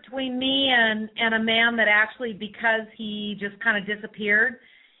lawsuit between me and a man that actually, because he just kind of disappeared,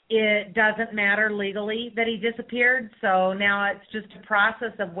 it doesn't matter legally that he disappeared. So now it's just a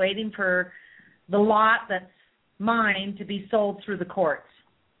process of waiting for the lot that's mine to be sold through the courts.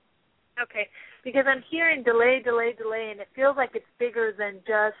 Okay, because I'm hearing delay, and it feels like it's bigger than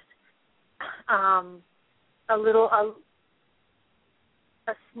just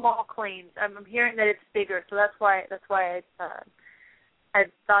a small claim. I'm hearing that it's bigger, so that's why I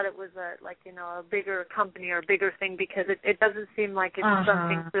thought it was a bigger company or a bigger thing, because it doesn't seem like it's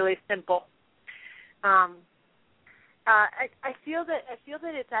something really simple. I feel that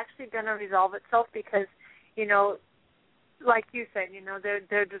it's actually going to resolve itself because, like you said,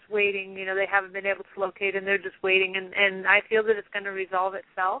 they're just waiting. They haven't been able to locate, and they're just waiting. And I feel that it's going to resolve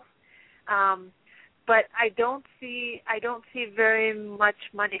itself. But I don't see very much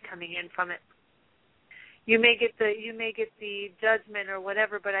money coming in from it. You may get the judgment or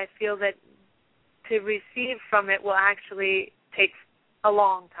whatever, but I feel that to receive from it will actually take a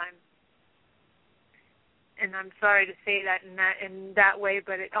long time. And I'm sorry to say that in that way,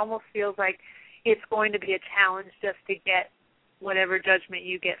 but it almost feels like it's going to be a challenge just to get whatever judgment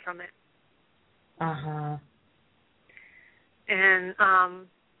you get from it. And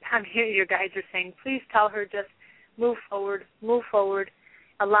I'm hearing your guides are saying, please tell her just move forward,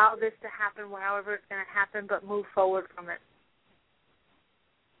 allow this to happen however it's going to happen, but move forward from it.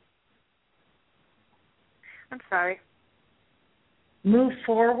 I'm sorry. Move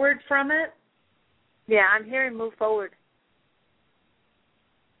forward from it? Yeah, I'm hearing move forward.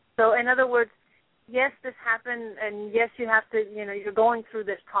 So in other words, yes, this happened, and yes, you have to, you're going through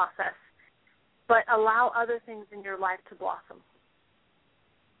this process, but allow other things in your life to blossom.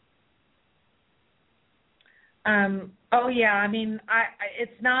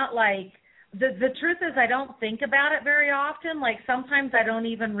 It's not like, the truth is I don't think about it very often. Like sometimes I don't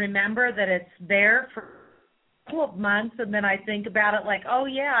even remember that it's there for a couple of months, and then I think about it like, oh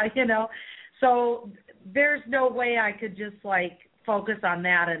yeah, So there's no way I could just focus on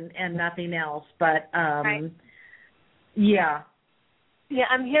that and nothing else. But right. Yeah. Yeah,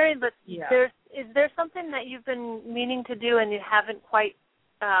 I'm hearing, but Yeah. is there something that you've been meaning to do and you haven't quite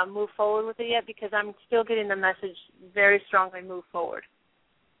moved forward with it yet? Because I'm still getting the message very strongly, move forward.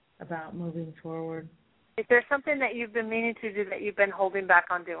 About moving forward. Is there something that you've been meaning to do that you've been holding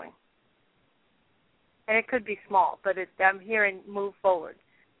back on doing? And it could be small, but I'm hearing move forward.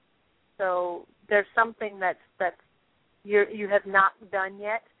 So there's something that you have not done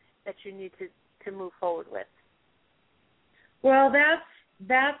yet that you need to move forward with. Well,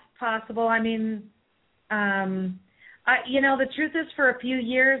 that's possible. I mean, the truth is, for a few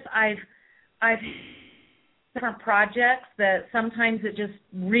years, I've different projects that sometimes it just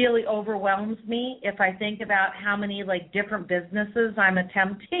really overwhelms me if I think about how many different businesses I'm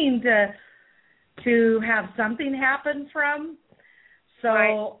attempting to have something happen from. So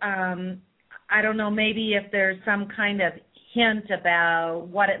right. I don't know, maybe if there's some kind of hint about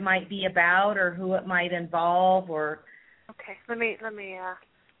what it might be about or who it might involve or. Okay, let me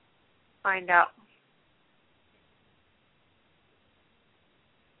find out.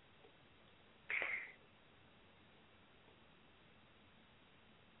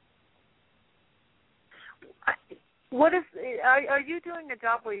 Are you doing a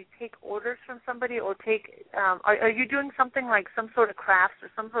job where you take orders from somebody, or are you doing something like some sort of crafts or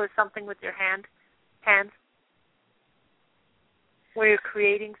some sort of something with your hands, where you're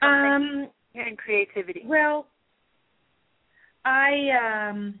creating something and creativity? Well, I've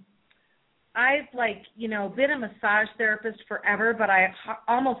been a massage therapist forever, but I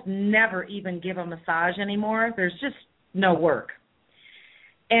almost never even give a massage anymore. There's just no work.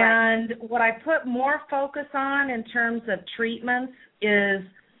 And what I put more focus on in terms of treatments is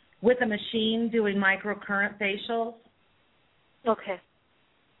with a machine doing microcurrent facials. Okay.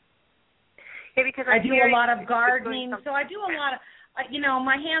 Yeah, because I do a lot of gardening, so I do a lot of,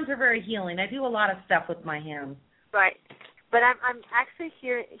 my hands are very healing. I do a lot of stuff with my hands. Right. But I'm actually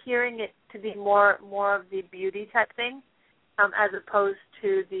hearing it to be more of the beauty type thing, as opposed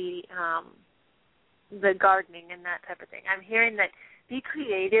to the gardening and that type of thing. I'm hearing that be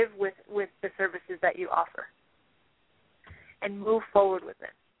creative with the services that you offer and move forward with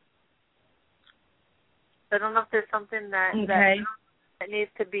it. So I don't know if there's something that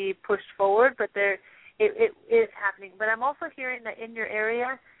needs to be pushed forward, but it is happening. But I'm also hearing that in your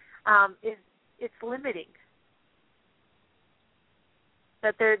area, it's limiting.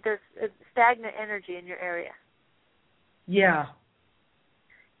 That there's a stagnant energy in your area. Yeah.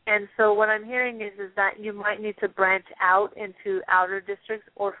 And so what I'm hearing is that you might need to branch out into outer districts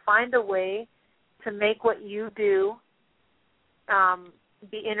or find a way to make what you do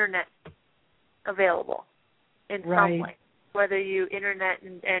be internet available in some way. Whether you internet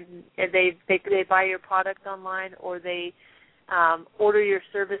and they buy your product online, or they order your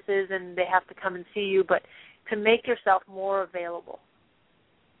services and they have to come and see you, but to make yourself more available.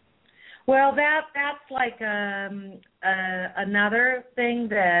 Well, that's like another thing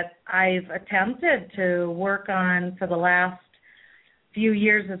that I've attempted to work on for the last few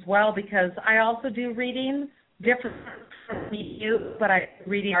years as well, because I also do readings, different from you, but I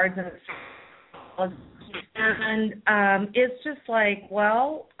read cards and it's just like,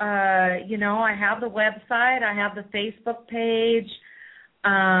 I have the website, I have the Facebook page.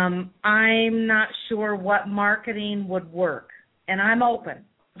 I'm not sure what marketing would work, and I'm open.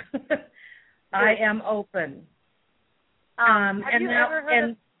 I am open. Have you ever heard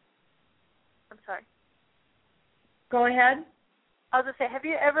of... I'm sorry. Go ahead. I was going to say, have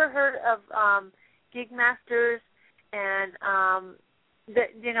you ever heard of gig masters? And I'm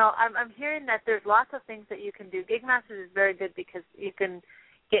hearing that there's lots of things that you can do. Gig masters is very good because you can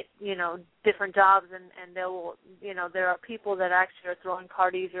get different jobs, and there are people that actually are throwing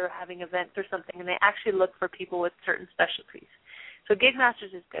parties or having events or something, and they actually look for people with certain specialties. So gig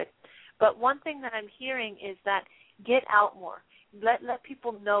masters is good. But one thing that I'm hearing is that get out more. Let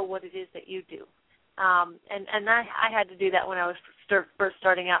people know what it is that you do. And I had to do that when I was first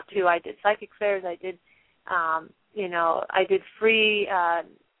starting out too. I did psychic fairs. I did, I did free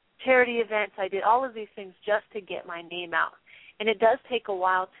charity events. I did all of these things just to get my name out. And it does take a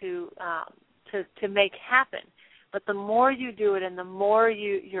while to make happen. But the more you do it and the more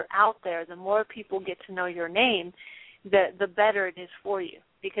you're out there, the more people get to know your name, the better it is for you,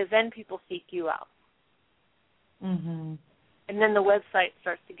 because then people seek you out. Mm-hmm. And then the website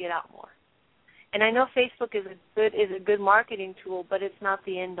starts to get out more. And I know Facebook is a good marketing tool, but it's not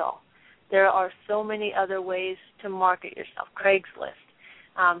the end all. There are so many other ways to market yourself. Craigslist,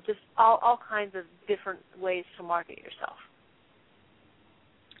 just all kinds of different ways to market yourself.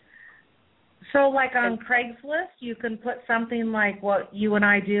 So, like on Craigslist, you can put something like what you and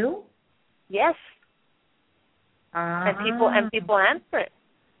I do? Yes. And people answer it.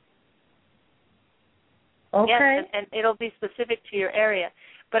 Okay. Yes, and it'll be specific to your area.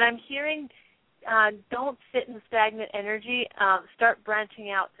 But I'm hearing, don't sit in stagnant energy. Start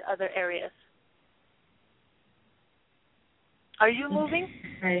branching out to other areas. Are you moving?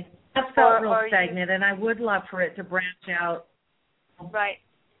 Okay. That felt real stagnant, and I would love for it to branch out. Right.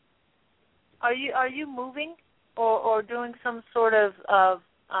 Are you moving or doing some sort of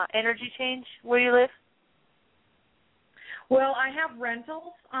energy change where you live? Well, I have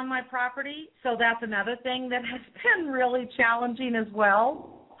rentals on my property, so that's another thing that has been really challenging as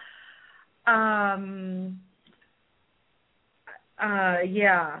well.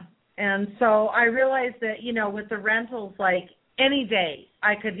 Yeah. And so I realized that, with the rentals, like any day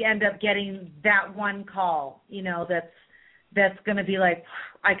I could end up getting that one call, that's going to be like,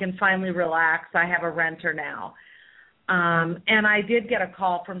 I can finally relax. I have a renter now. And I did get a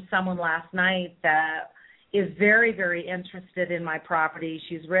call from someone last night that is very, very interested in my property.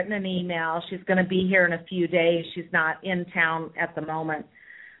 She's written an email. She's going to be here in a few days. She's not in town at the moment.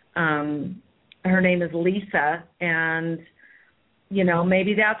 Her name is Lisa, and,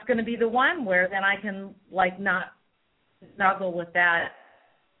 maybe that's going to be the one where then I can, not snuggle with that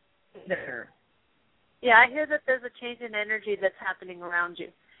either. Yeah, I hear that there's a change in energy that's happening around you.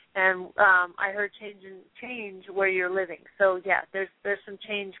 And I heard change where you're living. So, yeah, there's some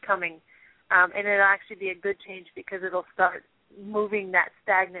change coming. And it'll actually be a good change because it'll start moving that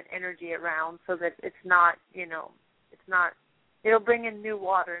stagnant energy around so that it's not, it'll bring in new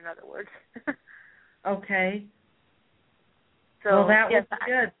water, in other words. Okay. So, well, that was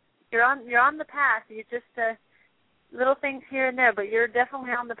good. You're on the path. You just little things here and there, but you're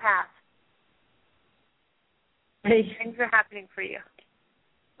definitely on the path. Hey. Things are happening for you.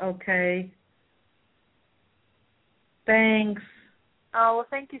 Okay. Thanks. Oh, well,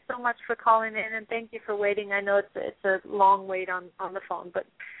 thank you so much for calling in, and thank you for waiting. I know it's a long wait on the phone, but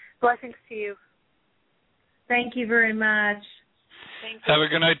blessings to you. Thank you very much. Thank you. Have a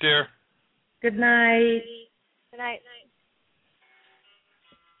good night, dear. Good night. Good night.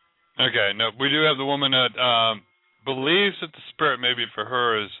 Okay, no, we do have the woman that believes that the spirit maybe for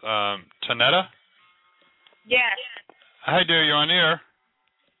her is Tanetta. Yes. Hi, dear, you're on the air.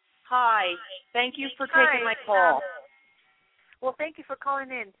 Hi. Thank you for taking my call. Well, thank you for calling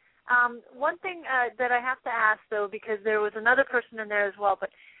in. One thing that I have to ask, though, because there was another person in there as well, but,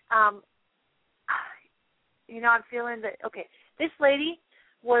 I'm feeling that, okay, this lady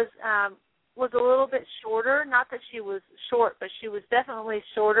was a little bit shorter, not that she was short, but she was definitely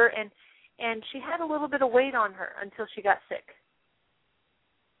shorter, and she had a little bit of weight on her until she got sick.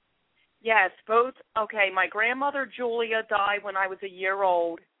 Yes, both. Okay, my grandmother, Julia, died when I was a year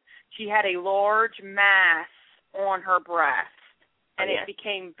old. She had a large mass on her breast, and it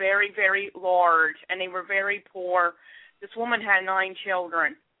became very, very large, and they were very poor. This woman had 9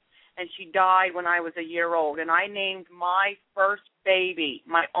 children, and she died when I was a year old, and I named my first baby,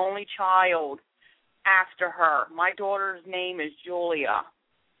 my only child, after her. My daughter's name is Julia.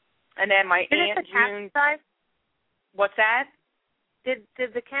 And then my Aunt June. What's that? Did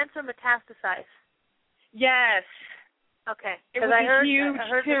the cancer metastasize? Yes. Okay. It was a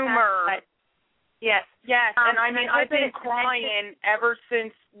huge tumor. Yes. Yes, and I've been crying ever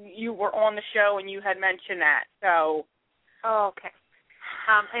since you were on the show and you had mentioned that. So. Oh, okay.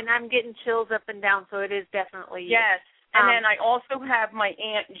 And I'm getting chills up and down, so it is definitely you. Yes. And then I also have my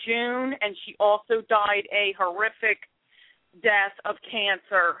Aunt June, and she also died a horrific death of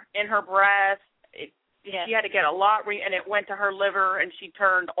cancer in her breast. She had to get a lot, and it went to her liver, and she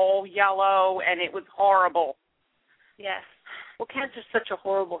turned all yellow, and it was horrible. Yes. Well, cancer's such a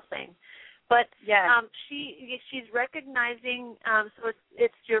horrible thing. But she's recognizing, so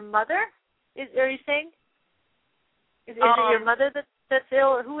it's your mother, are you saying? Is it your mother that's ill,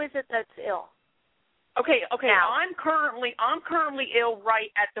 or who is it that's ill? Okay. Now. I'm currently ill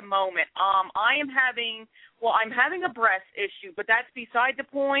right at the moment. I'm having a breast issue, but that's beside the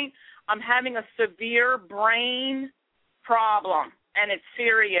point. I'm having a severe brain problem, and it's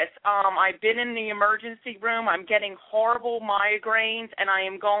serious. I've been in the emergency room. I'm getting horrible migraines, and I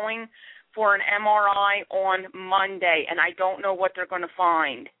am going for an MRI on Monday, and I don't know what they're going to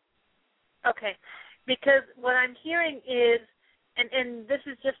find. Okay, because what I'm hearing is, and this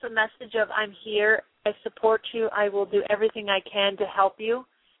is just a message of I'm here, I support you, I will do everything I can to help you,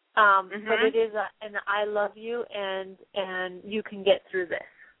 but it is and I love you, and you can get through this.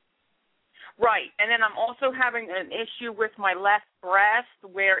 Right, and then I'm also having an issue with my left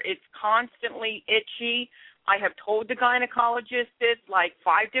breast where it's constantly itchy. I have told the gynecologist this like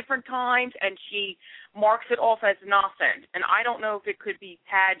 5 different times, and she marks it off as nothing, and I don't know if it could be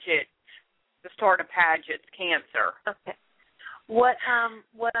Paget. the start of Paget's cancer. Okay. What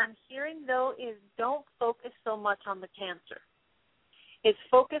I'm hearing though is don't focus so much on the cancer. It's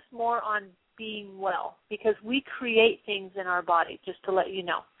focus more on being well, because we create things in our body, just to let you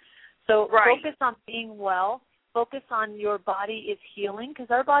know. So focus on being well. Focus on your body is healing,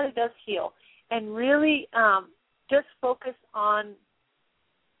 because our body does heal, and really just focus on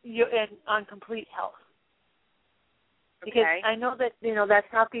on complete health. Because I know that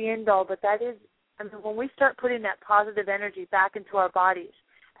that's not the end all, but that is. I mean, when we start putting that positive energy back into our bodies,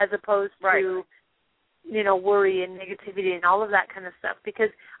 as opposed to worry and negativity and all of that kind of stuff. Because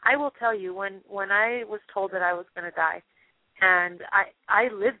I will tell you, when I was told that I was going to die, and I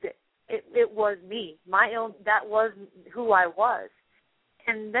lived it. It was me. That was who I was.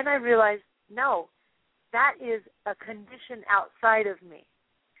 And then I realized, no, that is a condition outside of me.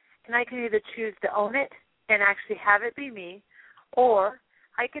 And I can either choose to own it and actually have it be me, or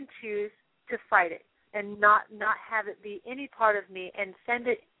I can choose to fight it and not have it be any part of me, and send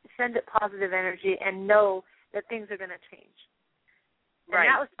it positive energy and know that things are going to change. And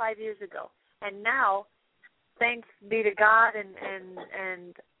that was 5 years ago. And now, thanks be to God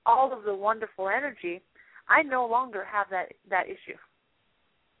and all of the wonderful energy, I no longer have that issue.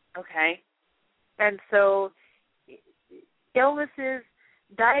 Okay. And so illnesses,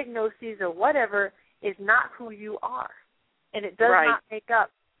 diagnoses, or whatever is not who you are. And it does not make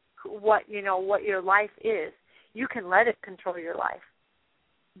up what your life is. You can let it control your life.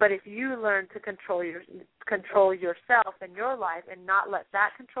 But if you learn to control yourself and your life and not let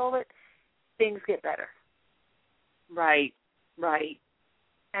that control it, things get better. Right.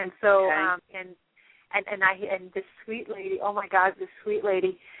 And so, and this sweet lady, oh my God, this sweet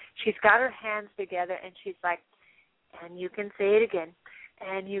lady, she's got her hands together and she's like, and you can say it again,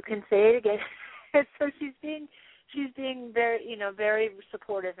 and you can say it again. And so she's being very, very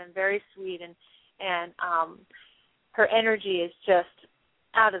supportive and very sweet, and her energy is just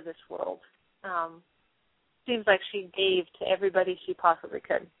out of this world. Seems like she gave to everybody she possibly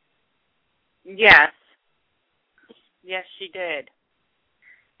could. Yes, she did.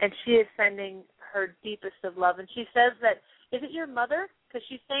 And she is sending her deepest of love. And she says that, is it your mother? Because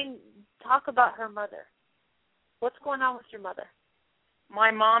she's saying, talk about her mother. What's going on with your mother? My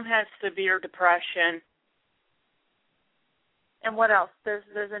mom has severe depression. And what else?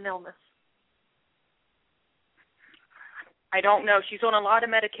 There's an illness. I don't know. She's on a lot of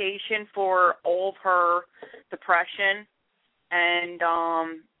medication for all of her depression, and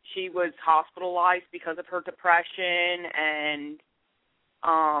she was hospitalized because of her depression, and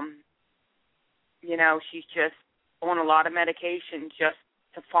she's just on a lot of medication just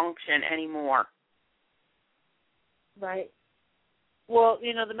to function anymore. Right. Well,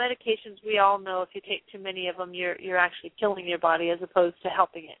 the medications, we all know if you take too many of them, you're actually killing your body as opposed to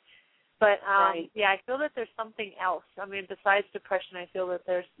helping it. But, I feel that there's something else. I mean, besides depression, I feel that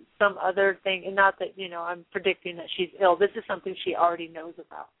there's some other thing, and not that, I'm predicting that she's ill. This is something she already knows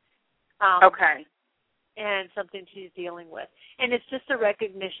about. Okay. And something she's dealing with. And it's just a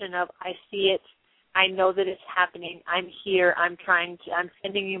recognition of, I see it, I know that it's happening, I'm here, I'm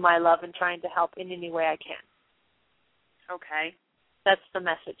sending you my love and trying to help in any way I can. Okay. That's the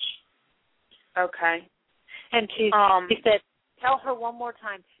message. Okay. And she said, tell her one more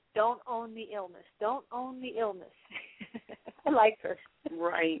time, don't own the illness. Don't own the illness. I like her.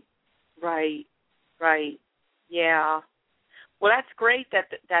 Right. Yeah. Well, that's great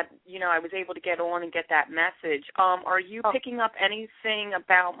that I was able to get on and get that message. Are you picking up anything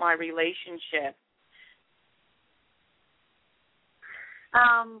about my relationship?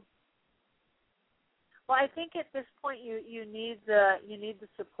 Well, I think at this point you need the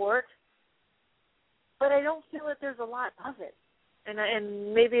support, but I don't feel that there's a lot of it.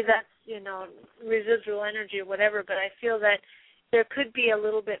 And maybe that's, residual energy or whatever, but I feel that there could be a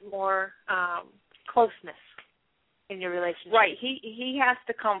little bit more closeness in your relationship. Right. He has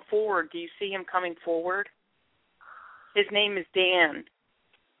to come forward. Do you see him coming forward? His name is Dan.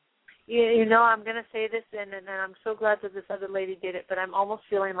 I'm going to say this, and I'm so glad that this other lady did it, but I'm almost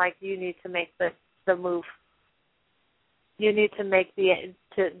feeling like you need to make the move. You need to make the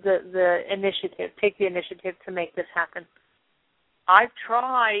initiative, take the initiative to make this happen. I've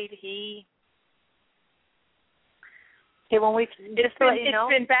tried. It's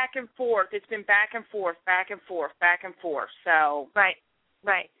been back and forth. It's been back and forth. So right.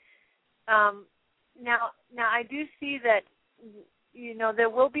 Now I do see that there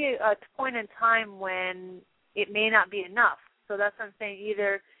will be a point in time when it may not be enough. So that's what I'm saying.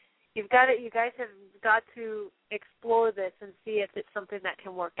 Either you guys have got to explore this and see if it's something that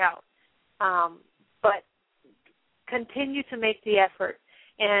can work out. But continue to make the effort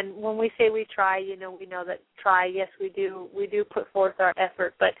And when we say we try, we know that try. Yes, we do put forth our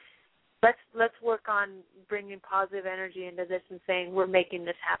effort, but let's work on bringing positive energy into this and saying we're making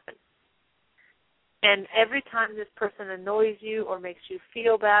this happen. And every time this person annoys you or makes you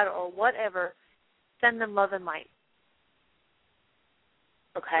feel bad or whatever, send them love and light.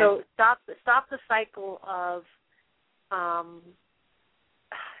 Okay. So stop the cycle of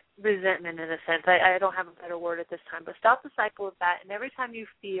resentment in a sense. I don't have a better word at this time, but stop the cycle of that. And every time you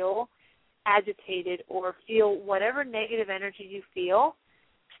feel agitated or feel whatever negative energy you feel,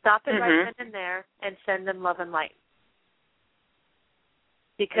 stop it right then and there and send them love and light.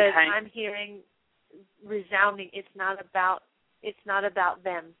 Because I'm hearing resounding, it's not about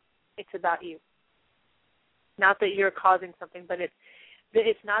them. It's about you. Not that you're causing something, but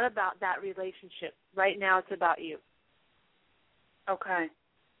it's not about that relationship. Right now it's about you. Okay.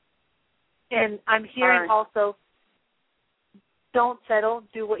 And I'm hearing also, don't settle,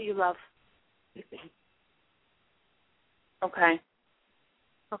 do what you love. Okay.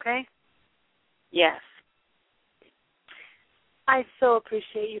 Okay? Yes. I so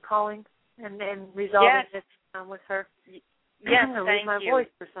appreciate you calling and resolving this with her. Yes, I lose thank my you. voice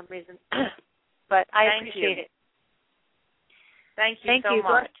for some reason. But I Thank appreciate you. it. Thank you Thank so you.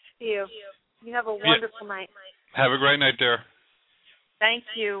 much. Bless you. You have a wonderful night. Have a great night, dear. Thank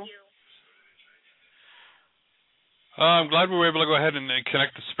you. I'm glad we were able to go ahead and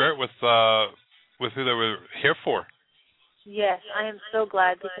connect the spirit with who they were here for. Yes, I am so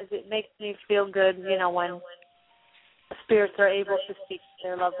glad because it makes me feel good, when spirits are able to speak to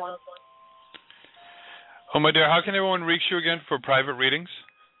their loved ones. Oh, my dear, how can everyone reach you again for private readings?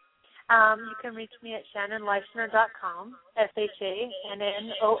 You can reach me at ShannonLeischner.com,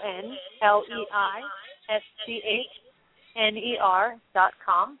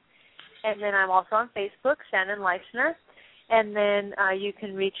 ShannonLeischner.com. And then I'm also on Facebook, Shannon Leischner. And then you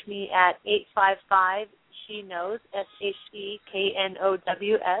can reach me at 855 She Knows,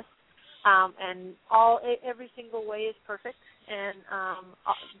 SHEKNOWS. And every single way is perfect. And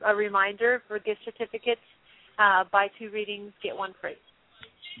a reminder for gift certificates, buy 2 readings, get 1 free.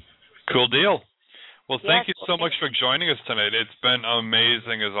 Cool deal. Well, thank you so okay. much for joining us tonight. It's been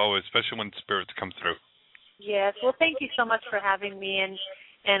amazing as always, especially when spirits come through. Yes. Well, thank you so much for having me, and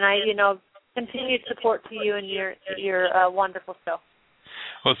I, continued support to you and your wonderful show.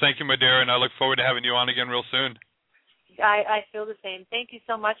 Well, thank you, my dear, and I look forward to having you on again real soon. I feel the same. Thank you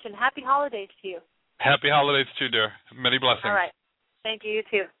so much, and happy holidays to you. Happy holidays too, dear. Many blessings. All right. Thank you. You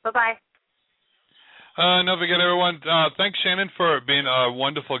too. Bye-bye. Don't forget, everyone, thanks, Shannon, for being a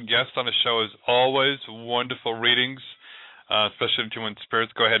wonderful guest on the show as always. Wonderful readings, especially when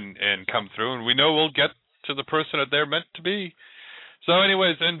spirits go ahead and come through. And we know we'll get to the person that they're meant to be. So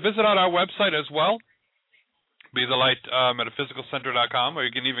anyways, and visit out our website as well, BeTheLightMetaphysicalCenter.com, or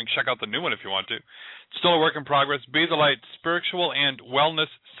you can even check out the new one if you want to. It's still a work in progress, Be The Light Spiritual and Wellness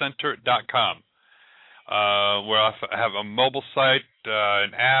Center.com. We'll have a mobile site,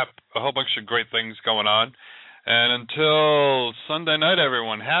 an app, a whole bunch of great things going on. And until Sunday night,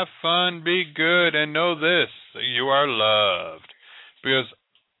 everyone, have fun, be good, and know this, that you are loved. Because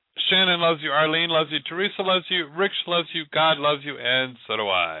Shannon loves you, Arlene loves you, Teresa loves you, Rich loves you, God loves you, and so do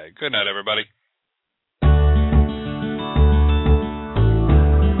I. Good night, everybody.